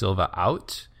Bernardo Silva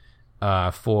out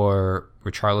for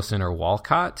Richarlison or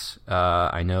Walcott.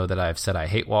 I know that I've said I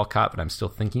hate Walcott, but I'm still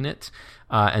thinking it.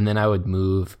 And then I would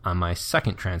move on my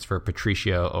second transfer,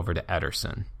 Patricio, over to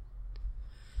Ederson.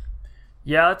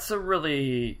 Yeah, that's a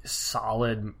really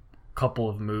solid couple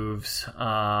of moves.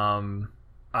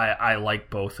 I like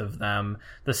both of them.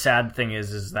 The sad thing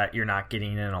is that you're not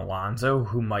getting in Alonso,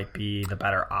 who might be the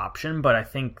better option, but I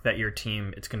think that your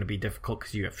team, it's going to be difficult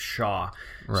because you have Shaw,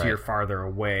 so you're farther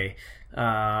away.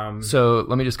 So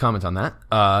let me just comment on that.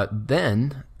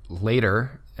 Then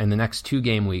later in the next 2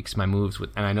 game weeks, my moves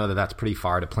would, and I know that that's pretty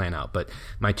far to plan out, but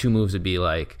my 2 moves would be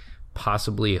like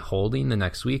possibly holding the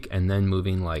next week and then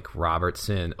moving like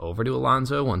Robertson over to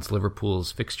Alonso once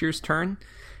Liverpool's fixtures turn.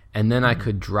 And then I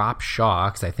could drop Shaw,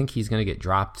 because I think he's going to get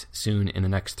dropped soon in the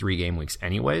next 3 game weeks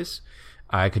anyways.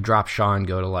 I could drop Shaw and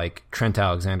go to like Trent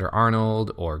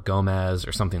Alexander-Arnold or Gomez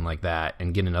or something like that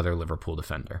and get another Liverpool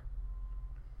defender.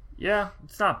 Yeah,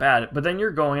 it's not bad. But then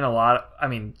you're going a lot, I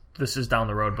mean, this is down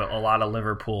the road, but a lot of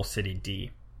Liverpool City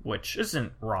D, which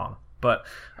isn't wrong. But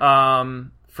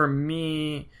for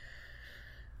me,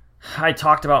 I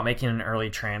talked about making an early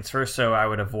transfer so I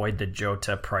would avoid the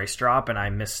Jota price drop, and I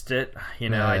missed it.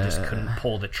 I just couldn't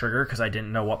pull the trigger because I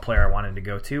didn't know what player I wanted to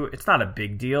go to. It's not a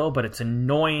big deal, but it's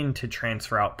annoying to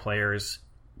transfer out players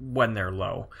when they're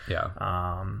low.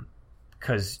 Yeah.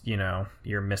 Because,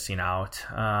 you're missing out.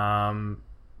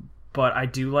 But I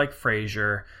do like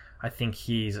Frazier. I think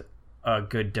he's a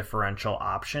good differential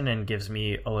option and gives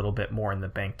me a little bit more in the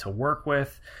bank to work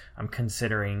with. I'm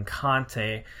considering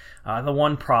Conte. The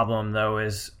one problem, though,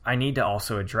 is I need to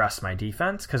also address my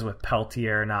defense, because with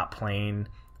Peltier not playing,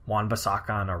 Wan-Bissaka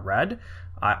on a red,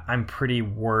 I'm pretty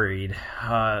worried.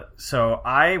 So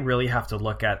I really have to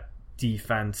look at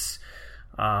defense,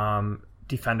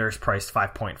 defenders priced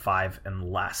 5.5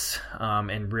 and less,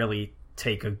 and really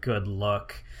take a good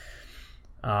look.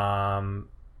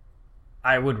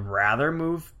 I would rather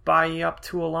move Bailly up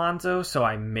to Alonso, so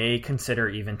I may consider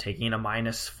even taking a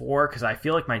 -4 because I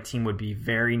feel like my team would be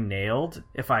very nailed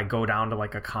if I go down to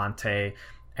like a Conte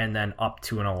and then up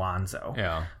to an Alonso.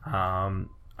 Yeah.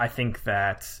 I think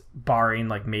that barring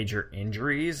like major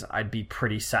injuries, I'd be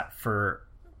pretty set for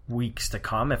weeks to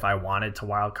come if I wanted to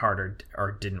wildcard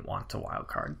or didn't want to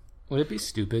wildcard. Would it be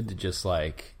stupid to just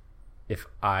like, if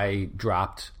I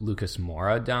dropped Lucas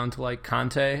Moura down to like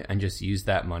Conte and just use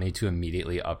that money to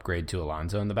immediately upgrade to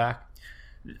Alonso in the back?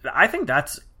 I think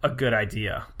that's a good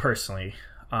idea, personally.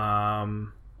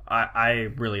 I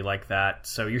really like that.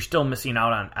 So you're still missing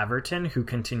out on Everton, who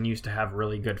continues to have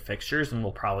really good fixtures and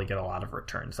will probably get a lot of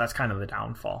returns. That's kind of the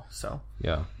downfall. So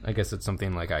yeah, I guess it's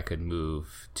something like I could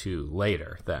move to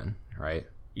later then, right?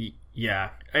 Yeah,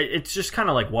 it's just kind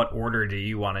of like, what order do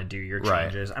you want to do your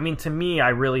changes? Right. I mean, to me, I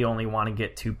really only want to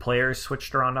get 2 players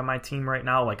switched around on my team right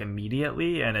now, like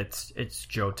immediately, and it's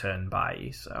Jota and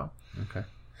Bailly. So okay,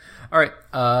 all right.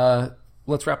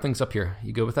 Let's wrap things up here.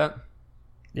 You good with that?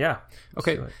 Yeah.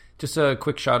 Okay. Just a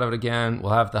quick shout out again.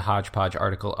 We'll have the Hodgepodge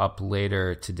article up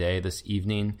later today, this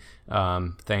evening.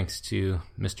 Thanks to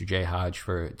Mr. J. Hodge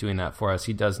for doing that for us.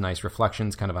 He does nice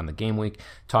reflections kind of on the game week,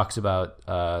 talks about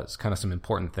kind of some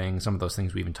important things, some of those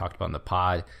things we even talked about in the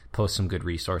pod, posts some good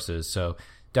resources. So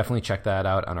definitely check that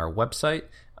out on our website.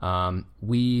 On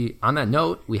that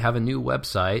note, we have a new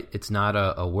website. It's not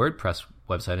a WordPress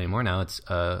website anymore now. It's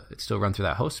still run through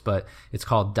that host, but it's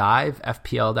called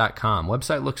divefpl.com.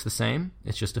 Website looks the same.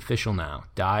 It's just official now,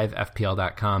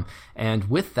 divefpl.com. And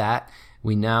with that,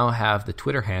 we now have the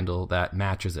Twitter handle that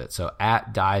matches it. So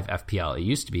at divefpl. It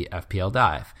used to be FPL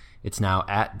Dive. It's now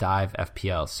at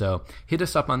divefpl. So hit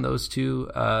us up on those two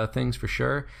things for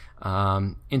sure.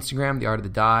 Instagram, The Art of the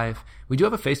Dive. We do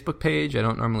have a Facebook page. I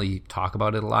don't normally talk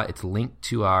about it a lot. It's linked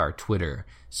to our Twitter.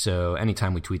 So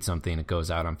anytime we tweet something, it goes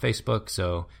out on Facebook.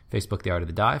 So Facebook, The Art of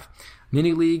the Dive.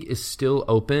 Mini League is still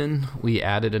open. We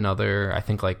added another, I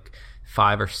think, like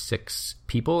 5 or 6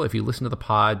 people. If you listen to the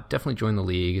pod, definitely join the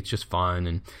league. It's just fun,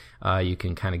 and you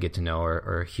can kind of get to know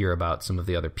or hear about some of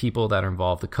the other people that are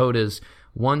involved. The code is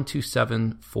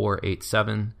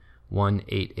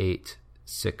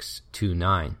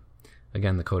 127-487-188-629.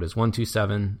 Again, the code is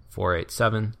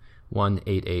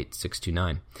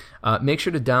 127-487-188-629. Make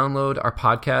sure to download our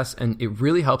podcast, and it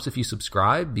really helps if you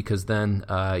subscribe, because then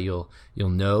you'll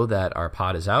know that our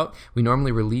pod is out. We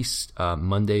normally release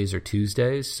Mondays or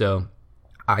Tuesdays, so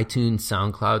iTunes,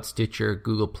 SoundCloud, Stitcher,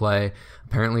 Google Play.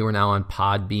 Apparently we're now on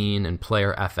Podbean and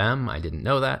Player FM. I didn't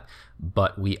know that,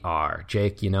 but we are.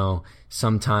 Jake,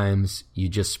 sometimes you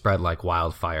just spread like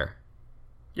wildfire.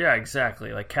 Yeah,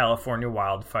 exactly. Like California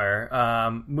wildfire.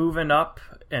 Moving up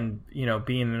and,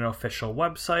 being an official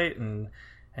website and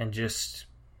just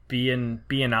being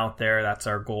out there. That's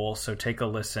our goal. So take a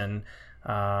listen.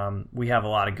 We have a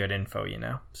lot of good info,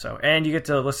 So, and you get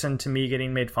to listen to me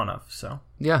getting made fun of. So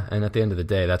yeah, and at the end of the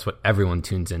day, that's what everyone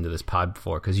tunes into this pod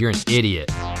for, because you're an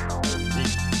idiot.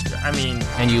 I mean,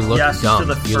 and you look yes dumb.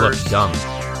 To the you look dumb.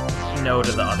 No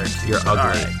to the other two. You're ugly. All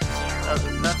right.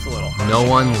 That's a little harsh. No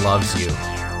one loves you.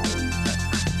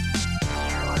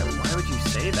 Why would you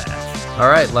say that? All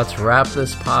right, let's wrap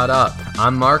this pod up.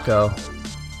 I'm Marco.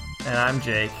 And I'm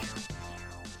Jake.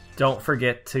 Don't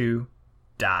forget to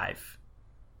dive.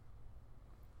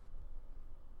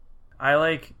 I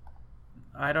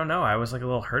don't know. I was like a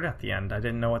little hurt at the end. I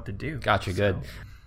didn't know what to do. Gotcha, good.